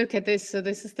 if you look at this, so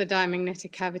this is the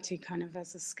diamagnetic cavity kind of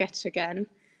as a sketch again.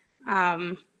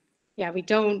 Yeah, we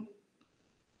don't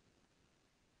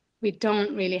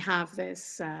really have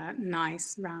this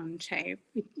nice round shape.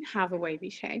 We have a wavy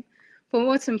shape. But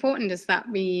what's important is that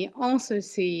we also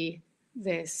see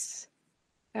this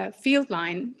field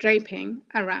line draping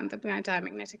around the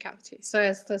diamagnetic cavity. So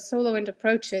as the solar wind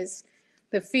approaches,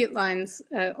 the field lines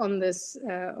on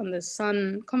the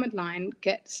sun comet line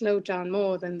get slowed down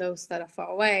more than those that are far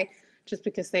away, just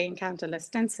because they encounter less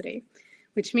density,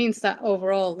 which means that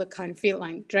overall the kind of field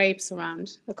line drapes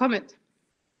around the comet.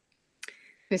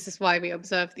 This is why we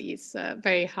observe these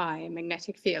very high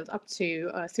magnetic field up to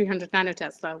 300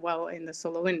 nanotesla. Well, in the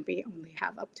solar wind, we only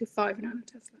have up to 5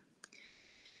 nanotesla.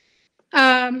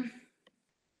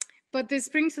 But this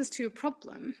brings us to a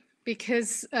problem,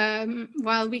 because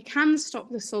while we can stop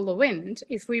the solar wind,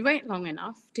 if we wait long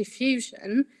enough,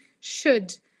 diffusion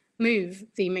should move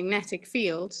the magnetic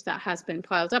field that has been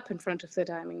piled up in front of the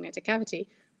diamagnetic cavity,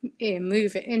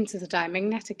 move it into the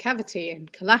diamagnetic cavity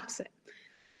and collapse it.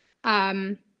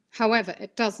 However,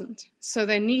 it doesn't. So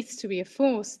there needs to be a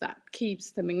force that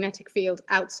keeps the magnetic field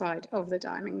outside of the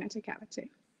diamagnetic cavity.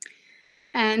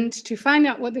 And to find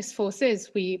out what this force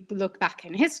is, we look back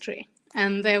in history.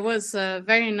 And there was a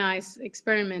very nice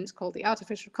experiment called the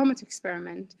artificial comet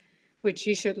experiment, which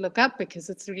you should look up because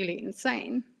it's really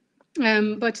insane.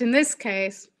 But in this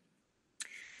case,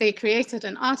 they created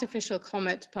an artificial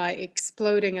comet by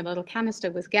exploding a little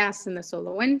canister with gas in the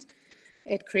solar wind.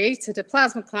 It created a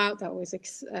plasma cloud that was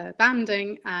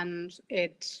expanding, and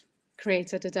it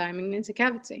created a diamagnetic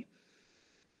cavity.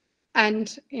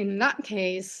 And in that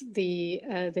case,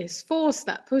 this force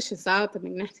that pushes out the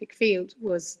magnetic field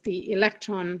was the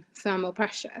electron thermal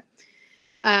pressure.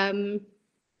 Then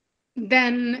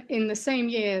in the same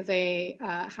year, they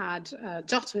had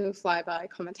Giotto fly by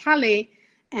comet Halley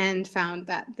and found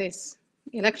that this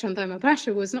electron thermal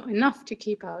pressure was not enough to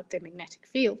keep out the magnetic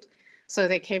field. So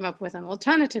they came up with an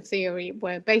alternative theory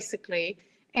where basically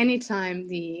anytime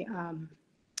the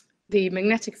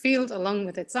magnetic field along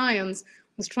with its ions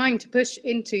was trying to push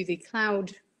into the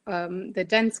cloud, the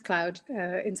dense cloud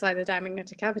inside the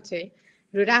diamagnetic cavity,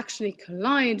 it would actually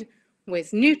collide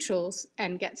with neutrals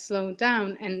and get slowed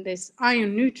down, and this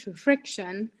ion-neutral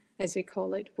friction, as we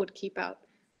call it, would keep out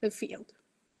the field.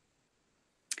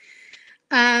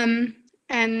 And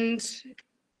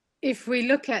if we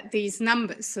look at these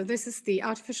numbers, so this is the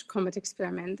artificial comet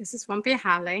experiment, this is 1P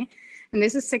Halley, and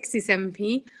this is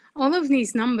 67P. All of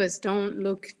these numbers don't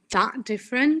look that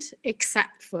different,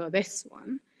 except for this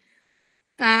one.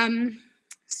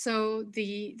 So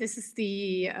this is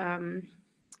the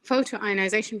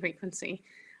photoionization frequency.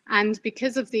 And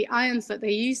because of the ions that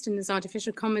they used in this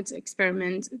artificial comet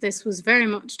experiment, this was very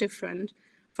much different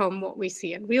from what we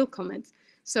see in real comets.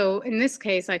 So in this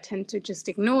case, I tend to just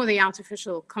ignore the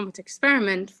artificial comet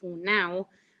experiment for now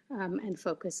and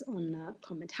focus on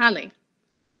comet Halley.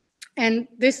 And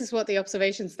this is what the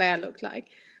observations there look like.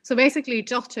 So basically,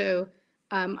 Giotto,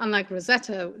 unlike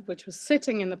Rosetta, which was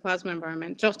sitting in the plasma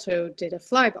environment, Giotto did a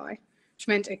flyby, which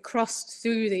meant it crossed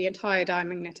through the entire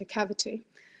diamagnetic cavity.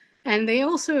 And they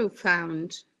also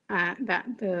found that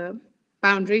the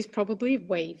boundary is probably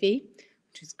wavy,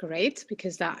 which is great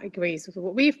because that agrees with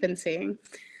what we've been seeing.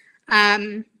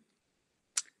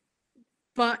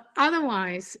 But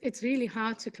otherwise, it's really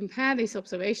hard to compare these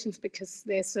observations because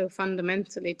they're so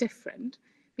fundamentally different,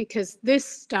 because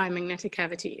this diamagnetic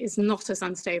cavity is not as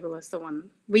unstable as the one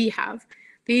we have.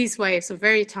 These waves are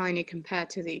very tiny compared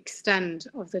to the extent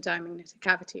of the diamagnetic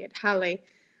cavity at Halley,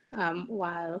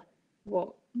 while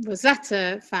what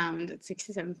Rosetta found at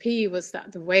 67P was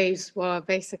that the waves were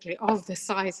basically of the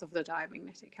size of the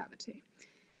diamagnetic cavity.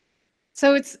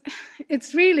 So it's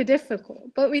really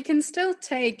difficult, but we can still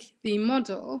take the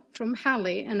model from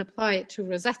Halley and apply it to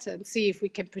Rosetta and see if we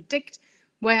can predict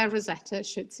where Rosetta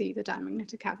should see the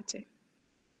diamagnetic cavity.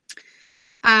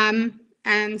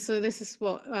 And so this is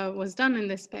what was done in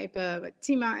this paper with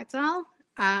Tima et al.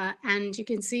 And you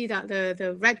can see that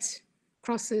the red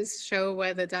crosses show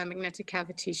where the diamagnetic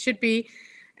cavity should be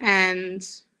and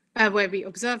where we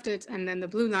observed it, and then the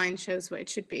blue line shows where it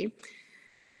should be.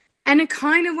 And it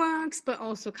kind of works, but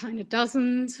also kind of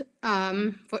doesn't.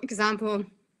 For example,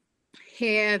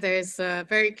 here there's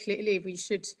very clearly we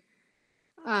should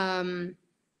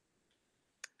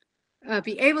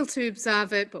be able to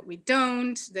observe it, but we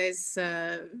don't. There's,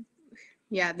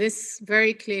 this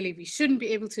very clearly we shouldn't be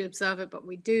able to observe it, but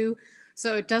we do.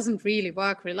 So it doesn't really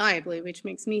work reliably, which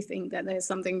makes me think that there's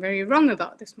something very wrong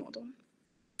about this model.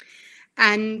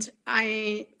 And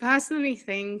I personally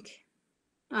think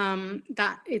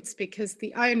that it's because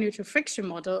the ion-neutral friction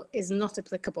model is not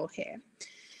applicable here.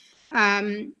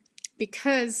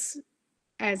 Because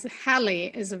as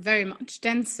Halley is a very much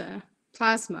denser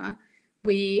plasma,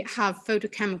 we have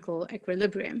photochemical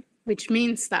equilibrium, which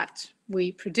means that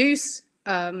we produce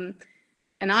an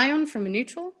ion from a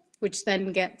neutral, which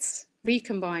then gets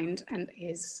recombined and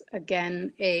is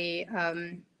again a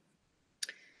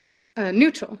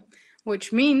neutral,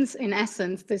 which means in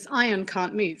essence this ion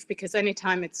can't move, because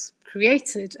anytime it's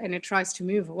created and it tries to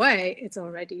move away, it's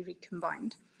already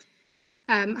recombined.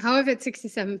 However, at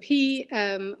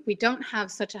 67P, we don't have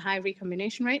such a high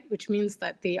recombination rate, which means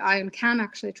that the ion can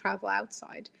actually travel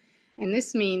outside. And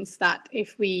this means that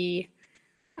if we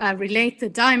relate the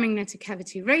diamagnetic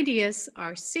cavity radius,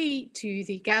 RC, to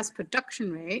the gas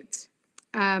production rate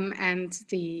and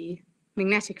the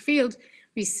magnetic field,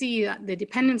 we see that the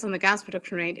dependence on the gas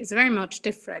production rate is very much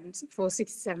different for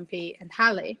 67P and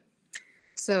Halley.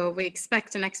 So we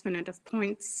expect an exponent of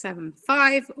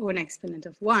 0.75 or an exponent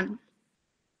of 1.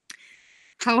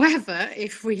 However,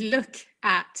 if we look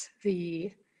at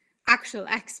the actual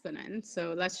exponent,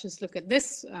 so let's just look at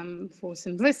this for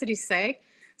simplicity's sake.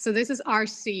 So this is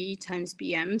RC times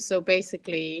BM. So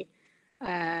basically,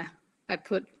 I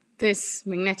put this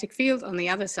magnetic field on the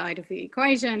other side of the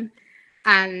equation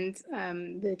and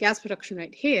the gas production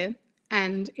rate here.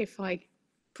 And if I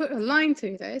put a line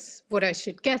through this, what I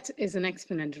should get is an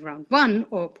exponent around 1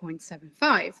 or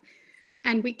 0.75,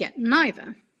 and we get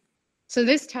neither. So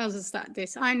this tells us that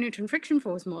this ion-neutron friction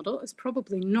force model is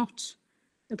probably not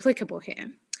applicable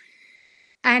here.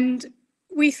 And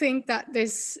we think that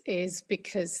this is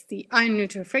because the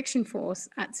ion-neutral friction force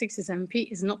at 67P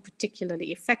is not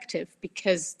particularly effective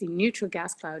because the neutral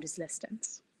gas cloud is less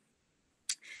dense.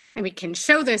 And we can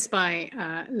show this by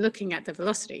looking at the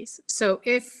velocities. So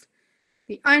if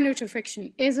the ion-neutral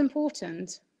friction is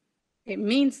important, it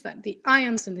means that the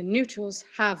ions and the neutrals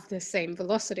have the same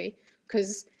velocity,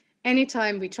 because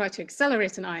anytime we try to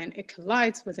accelerate an ion, it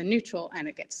collides with a neutral and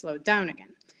it gets slowed down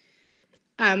again.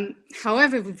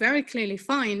 However, we very clearly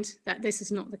find that this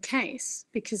is not the case,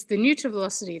 because the neutral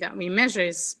velocity that we measure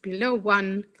is below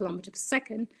 1 kilometer per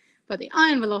second, but the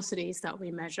ion velocities that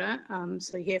we measure,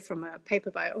 so here from a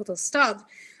paper by Otto Stad,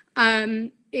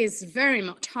 is very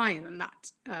much higher than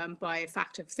that by a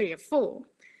factor of 3 or 4.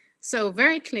 So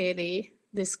very clearly,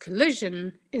 this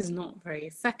collision is not very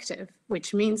effective,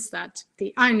 which means that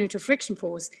the ion-neutral friction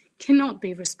force cannot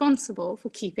be responsible for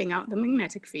keeping out the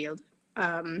magnetic field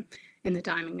in the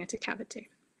diamagnetic cavity.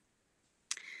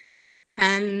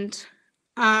 And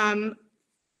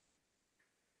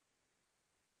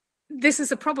this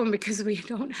is a problem because we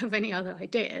don't have any other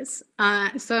ideas.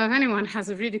 So if anyone has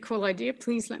a really cool idea,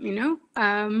 please let me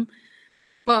know.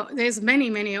 But there's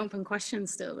many open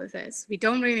questions still with this. We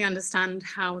don't really understand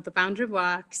how the boundary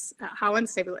works, how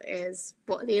unstable it is,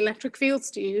 what the electric fields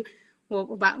do,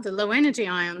 what about the low energy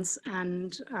ions,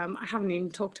 and I haven't even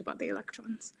talked about the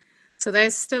electrons. So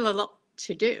there's still a lot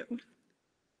to do,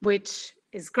 which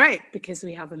is great because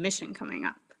we have a mission coming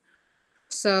up.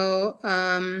 So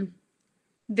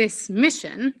this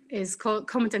mission is called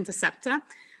Comet Interceptor,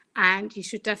 and you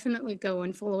should definitely go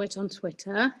and follow it on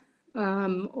Twitter.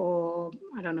 Or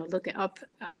I don't know, look it up,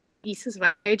 ESA's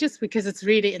pages, because it's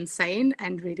really insane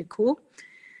and really cool.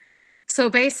 So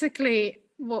basically,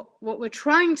 what we're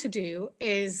trying to do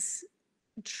is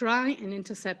try and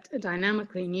intercept a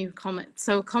dynamically new comet.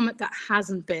 So a comet that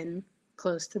hasn't been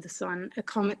close to the sun, a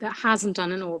comet that hasn't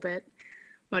done an orbit,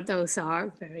 but those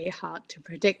are very hard to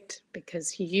predict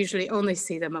because you usually only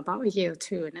see them about a year or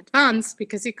two in advance,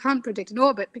 because you can't predict an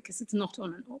orbit because it's not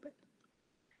on an orbit.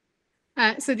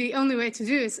 So the only way to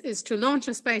do this is to launch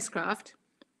a spacecraft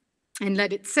and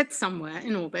let it sit somewhere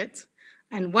in orbit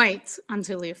and wait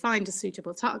until you find a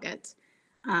suitable target.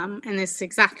 And this is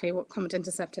exactly what Comet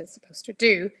Interceptor is supposed to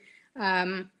do.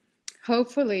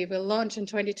 Hopefully we'll launch in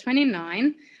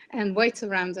 2029 and wait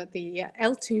around at the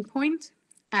L2 point.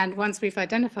 And once we've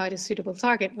identified a suitable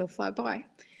target, we'll fly by.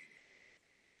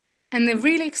 And the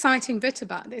really exciting bit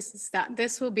about this is that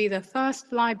this will be the first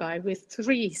flyby with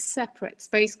 3 separate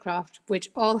spacecraft, which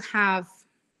all have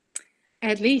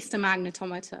at least a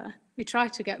magnetometer. We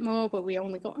tried to get more, but we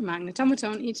only got a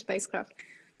magnetometer on each spacecraft.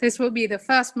 This will be the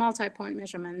first multi-point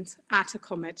measurement at a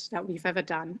comet that we've ever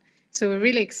done. So we're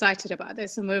really excited about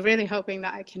this, and we're really hoping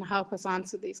that it can help us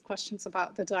answer these questions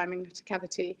about the diamagnetic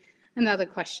cavity and other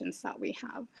questions that we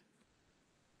have.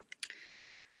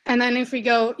 And then if we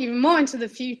go even more into the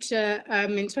future,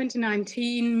 in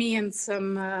 2019, me and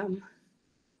some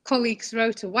colleagues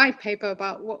wrote a white paper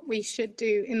about what we should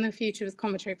do in the future with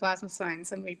cometary plasma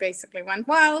science, and we basically went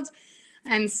wild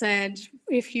and said,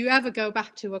 if you ever go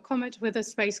back to a comet with a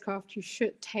spacecraft, you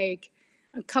should take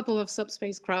a couple of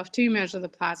subspacecraft to measure the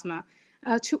plasma,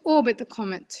 to orbit the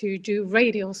comet, to do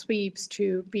radial sweeps,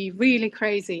 to be really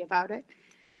crazy about it.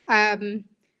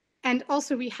 And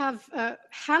also we have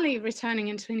Halley returning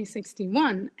in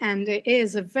 2061, and it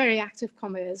is a very active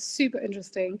comet. It's super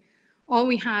interesting. All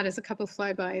we had is a couple of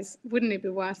flybys. Wouldn't it be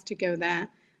worth to go there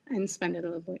and spend a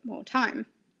little bit more time?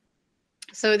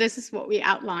 So this is what we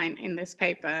outline in this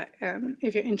paper.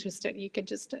 If you're interested, you could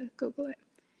just Google it.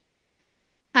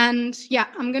 And yeah,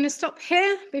 I'm going to stop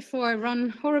here before I run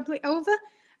horribly over.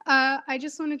 I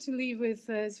just wanted to leave with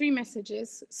 3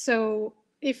 messages. So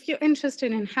if you're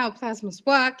interested in how plasmas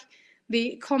work,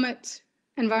 the comet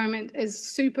environment is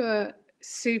super,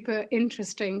 super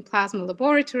interesting plasma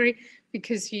laboratory,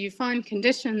 because you find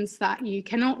conditions that you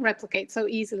cannot replicate so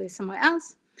easily somewhere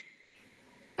else.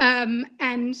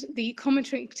 And the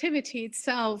cometary activity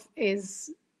itself is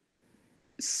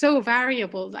so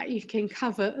variable that you can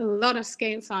cover a lot of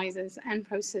scale sizes and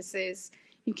processes.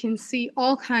 You can see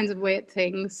all kinds of weird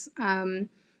things,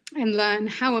 and learn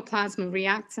how a plasma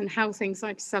reacts and how things are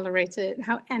accelerated,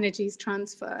 how energy is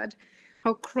transferred,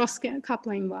 how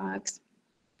cross-coupling works.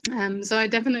 So I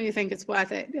definitely think it's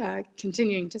worth it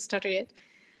continuing to study it,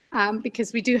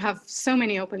 because we do have so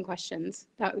many open questions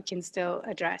that we can still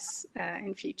address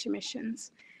in future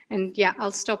missions. And yeah,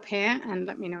 I'll stop here and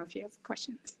let me know if you have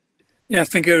questions. Yeah,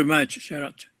 thank you very much,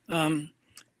 Charlotte.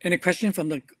 Any question from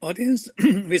the audience?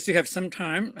 We still have some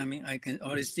time. I mean, I can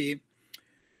already see.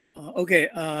 Okay,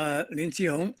 Lin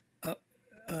Qihong,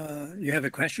 you have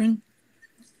a question?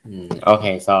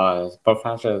 Okay, so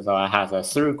Professor, so I have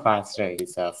 3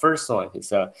 questions. First one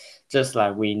is just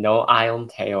like we know ion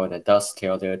tail and dust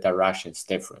tail, their direction is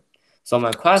different. So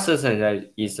my question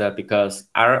is because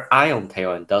our ion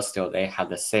tail and dust tail, they have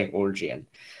the same origin.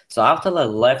 So after they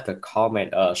left the comet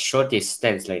a short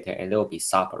distance later, and they will be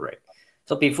separate.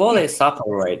 So before they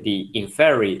separate, the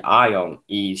infrared ion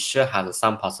should have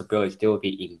some possibility they will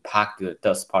be impacted the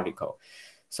dust particle.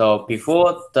 So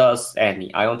before dust and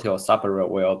the ion tail separate,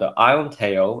 well, the ion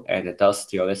tail and the dust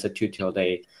tail, that's the 2 tail,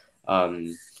 they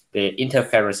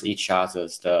interfere with each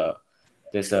other's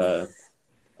this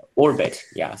orbit.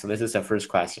 Yeah, so this is the first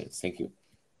question. Thank you.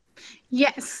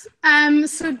 Yes.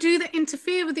 So do they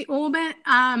interfere with the orbit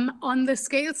on the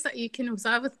scales that you can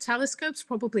observe with telescopes?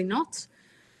 Probably not,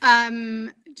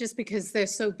 just because they're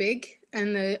so big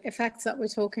and the effects that we're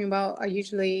talking about are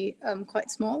usually quite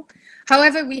small.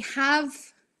 However, we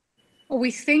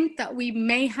think that we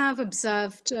may have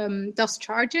observed dust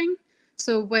charging.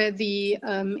 So where the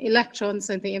electrons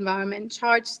in the environment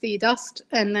charge the dust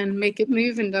and then make it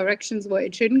move in directions where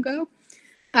it shouldn't go.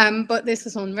 But this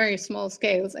is on very small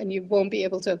scales, and you won't be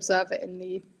able to observe it in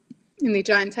the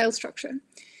giant tail structure.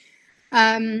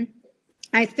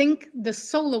 I think the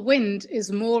solar wind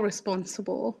is more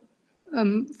responsible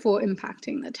for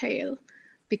impacting the tail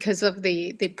because of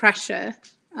the pressure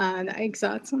that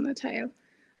exerts on the tail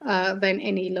than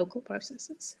any local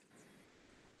processes.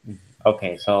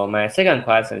 Okay, so my second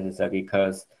question is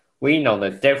because we know the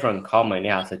different comet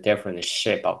has a different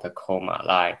shape of the coma.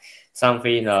 Like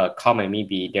something comet,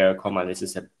 maybe their coma, this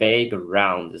is a big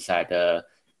round, it's like the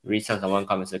recent one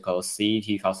comet is called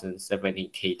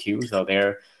C2070K2. So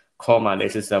their coma,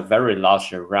 this is a very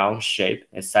large round shape.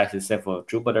 It's size is same for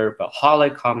Jupiter, but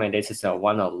Halley comet, this is a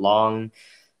long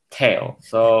tail.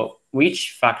 So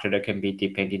which factor that can be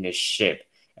depending the shape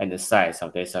and the size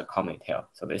of this comet tail?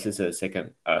 So this is a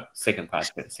second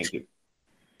question. Thank you.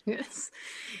 Yes.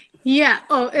 Yeah.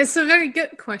 Oh, it's a very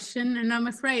good question, and I'm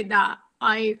afraid that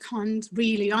I can't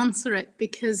really answer it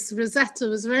because Rosetta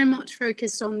was very much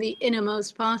focused on the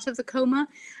innermost part of the coma,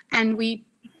 and we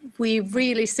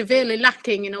really severely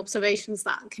lacking in observations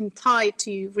that can tie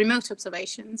to remote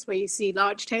observations where you see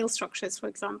large tail structures, for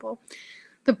example.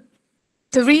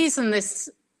 The reason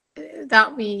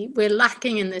that we're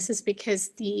lacking in this is because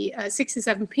the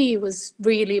 67P was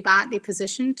really badly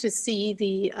positioned to see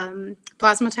the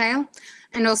plasma tail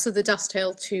and also the dust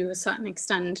tail to a certain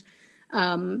extent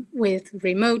with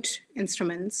remote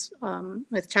instruments,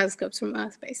 with telescopes from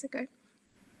Earth, basically.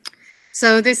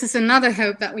 So this is another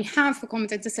hope that we have for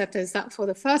comet interceptors, that for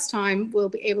the first time we'll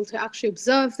be able to actually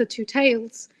observe the 2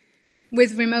 tails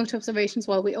with remote observations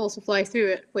while we also fly through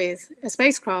it with a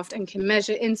spacecraft and can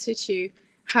measure in situ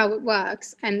how it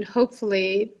works, and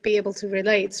hopefully be able to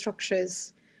relate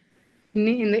structures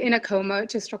in the inner coma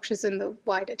to structures in the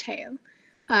wider tail.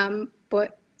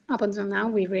 But up until now,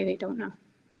 we really don't know.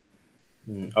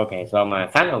 Okay, so my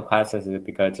final question is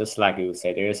because just like you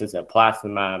said, there is a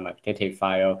plasma, magnetic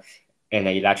field, and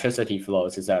the electricity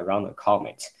flows is around the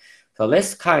comet. So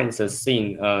this kind of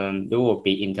thing, there will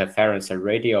be interference in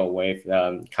radio wave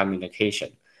communication.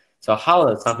 So how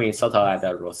does something satellite like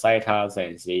the Rosetta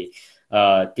and the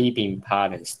Deep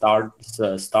Impact and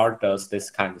Stardust,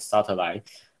 this kind of satellite,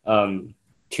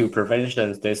 to prevent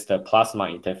this the plasma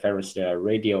interference, the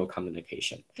radio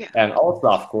communication, and also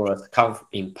of course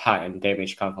impact and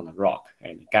damage come from the rock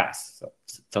and gas.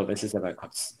 So this is the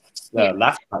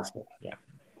last question. Yeah.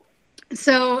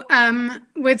 So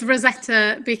with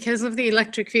Rosetta, because of the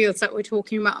electric fields that we're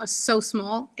talking about are so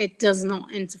small, it does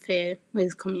not interfere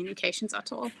with communications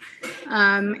at all.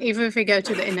 Even if we go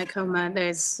to the inner coma,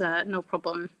 there's no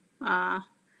problem.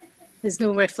 There's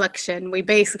no reflection. We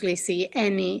basically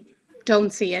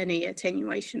don't see any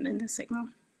attenuation in the signal.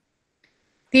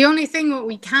 The only thing what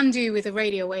we can do with the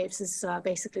radio waves is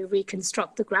basically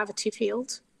reconstruct the gravity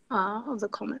field of the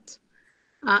comet.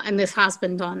 And this has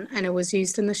been done, and it was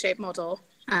used in the shape model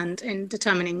and in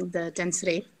determining the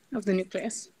density of the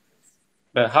nucleus.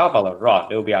 But how about the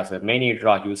rod? It will be as many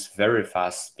rod use very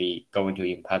fast speed going to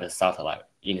impact the satellite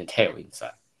in the tail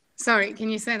inside. Sorry,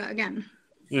 can you say that again?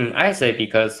 I say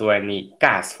because when the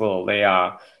gas flow, they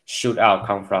are shoot out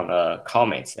come from the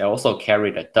comets. They also carry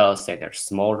the dust and a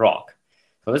small rock.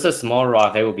 So this is a small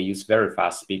rock. They will be used very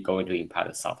fast speed going to impact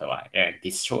the satellite and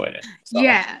destroy it.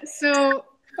 So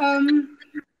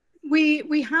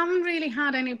we haven't really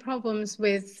had any problems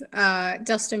with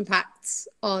dust impacts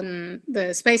on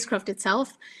the spacecraft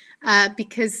itself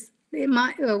because it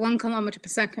might 1 kilometer per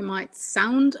second might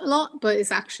sound a lot, but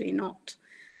it's actually not.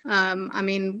 I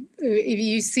mean, if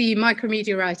you see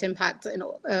micrometeorite impact in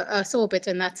Earth's orbit,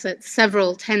 and that's at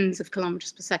several tens of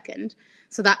kilometers per second,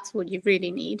 so that's what you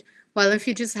really need. While if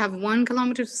you just have 1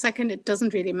 kilometer per second, it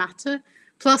doesn't really matter.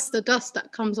 Plus the dust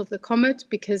that comes off the comet,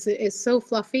 because it is so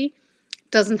fluffy,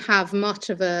 doesn't have much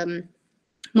of a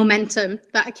momentum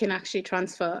that it can actually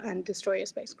transfer and destroy a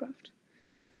spacecraft.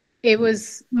 It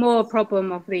was more a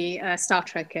problem of the Star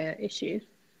Trek issue.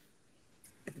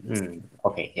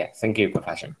 Okay, yeah, thank you,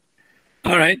 Professor.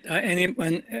 All right,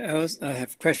 anyone else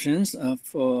have questions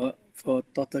for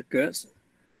Dr. Götz?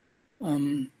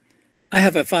 I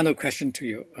have a final question to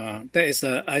you. There is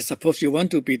I suppose you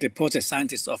want to be the project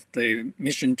scientist of the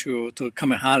mission to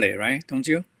Comet Halley, right? Don't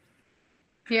you?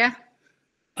 Yeah.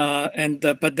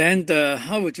 But then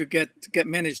how would you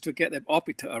manage to get an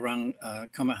orbiter around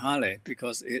Comet Halley,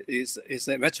 because it is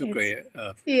a retrograde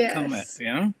comet,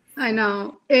 yeah? I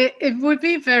know. It would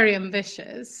be very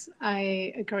ambitious.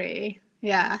 I agree.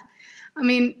 Yeah. I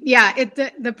mean, yeah,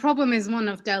 the problem is one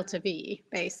of delta V,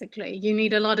 basically. You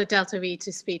need a lot of delta V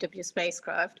to speed up your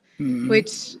spacecraft,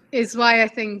 which is why I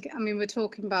think, I mean, we're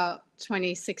talking about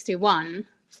 2061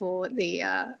 for the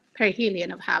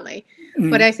perihelion of Halley,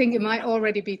 but I think it might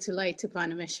already be too late to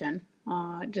plan a mission,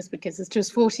 just because it's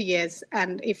just 40 years.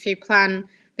 And if you plan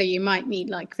that you might need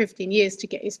like 15 years to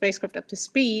get your spacecraft up to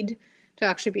speed to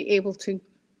actually be able to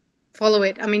follow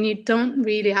it. I mean, you don't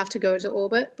really have to go to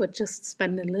orbit, but just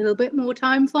spend a little bit more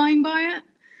time flying by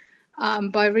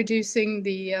it by reducing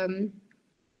the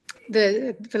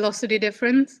velocity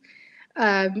difference.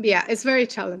 Yeah, it's very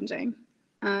challenging.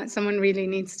 Someone really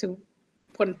needs to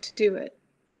want to do it.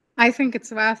 I think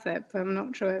it's worth it, but I'm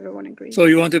not sure everyone agrees. So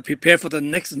you want to prepare for the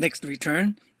next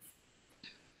return?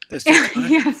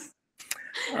 Yes.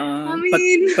 I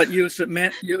mean, but you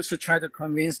should try to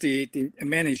convince the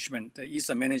management, the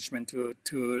ESA management,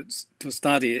 to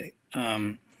study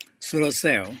solar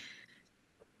cell.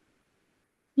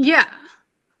 Yeah,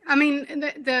 I mean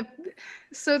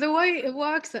so the way it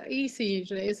works at ESA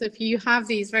usually is if you have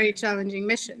these very challenging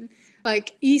missions,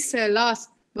 like ESA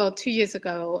 2 years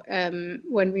ago,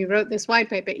 when we wrote this white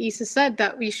paper, ESA said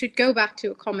that we should go back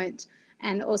to a comet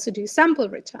and also do sample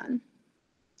return.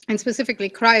 And specifically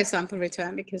cryosample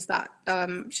return, because that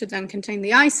should then contain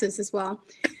the ices as well.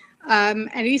 And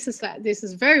ESA said this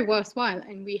is very worthwhile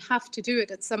and we have to do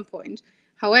it at some point.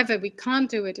 However, we can't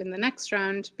do it in the next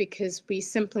round because we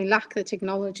simply lack the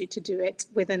technology to do it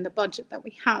within the budget that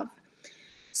we have.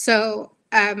 So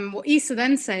what ESA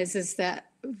then says is that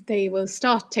they will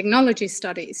start technology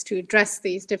studies to address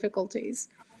these difficulties.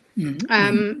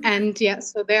 And yeah,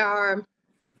 so there are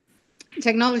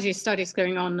technology studies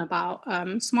going on about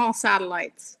small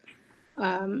satellites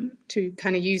to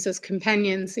kind of use as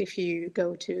companions if you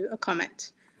go to a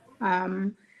comet.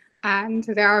 And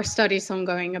there are studies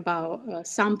ongoing about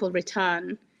sample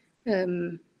return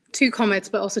to comets,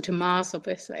 but also to Mars,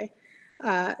 obviously.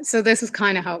 So this is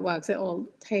kind of how it works. It all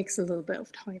takes a little bit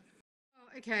of time.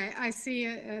 Okay, I see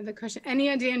the question. Any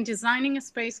idea in designing a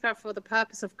spacecraft for the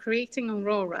purpose of creating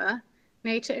aurora,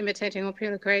 nature imitating or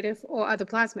purely creative, or other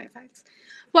plasma effects?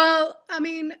 Well, I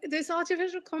mean, this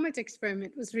artificial comet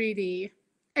experiment was really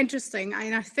interesting.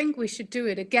 And I think we should do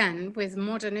it again with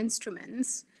modern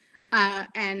instruments,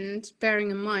 and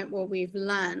bearing in mind what we've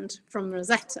learned from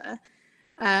Rosetta.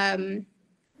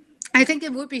 I think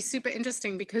it would be super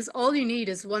interesting because all you need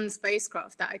is one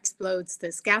spacecraft that explodes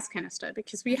this gas canister,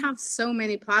 because we have so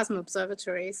many plasma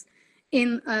observatories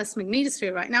in Earth's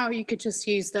magnetosphere right now. You could just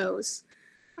use those.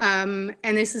 And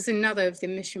this is another of the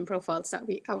mission profiles that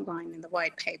we outline in the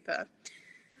white paper.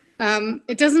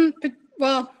 It doesn't,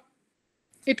 well,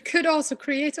 it could also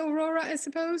create aurora, I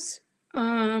suppose,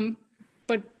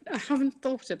 but I haven't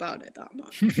thought about it that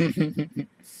much.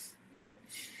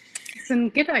 It's a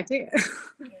good idea.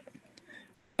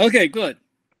 Okay, good.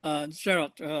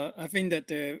 Charlotte, I think that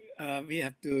we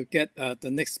have to get the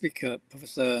next speaker,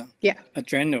 Professor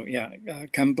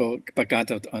Adreno, Campbell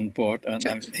Bagato on board.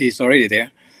 Sure. He's already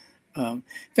there.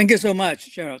 Thank you so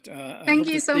much, Charlotte. Thank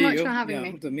you so much for having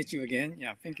me. Hope to meet you again.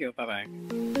 Yeah, thank you.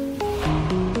 Bye-bye.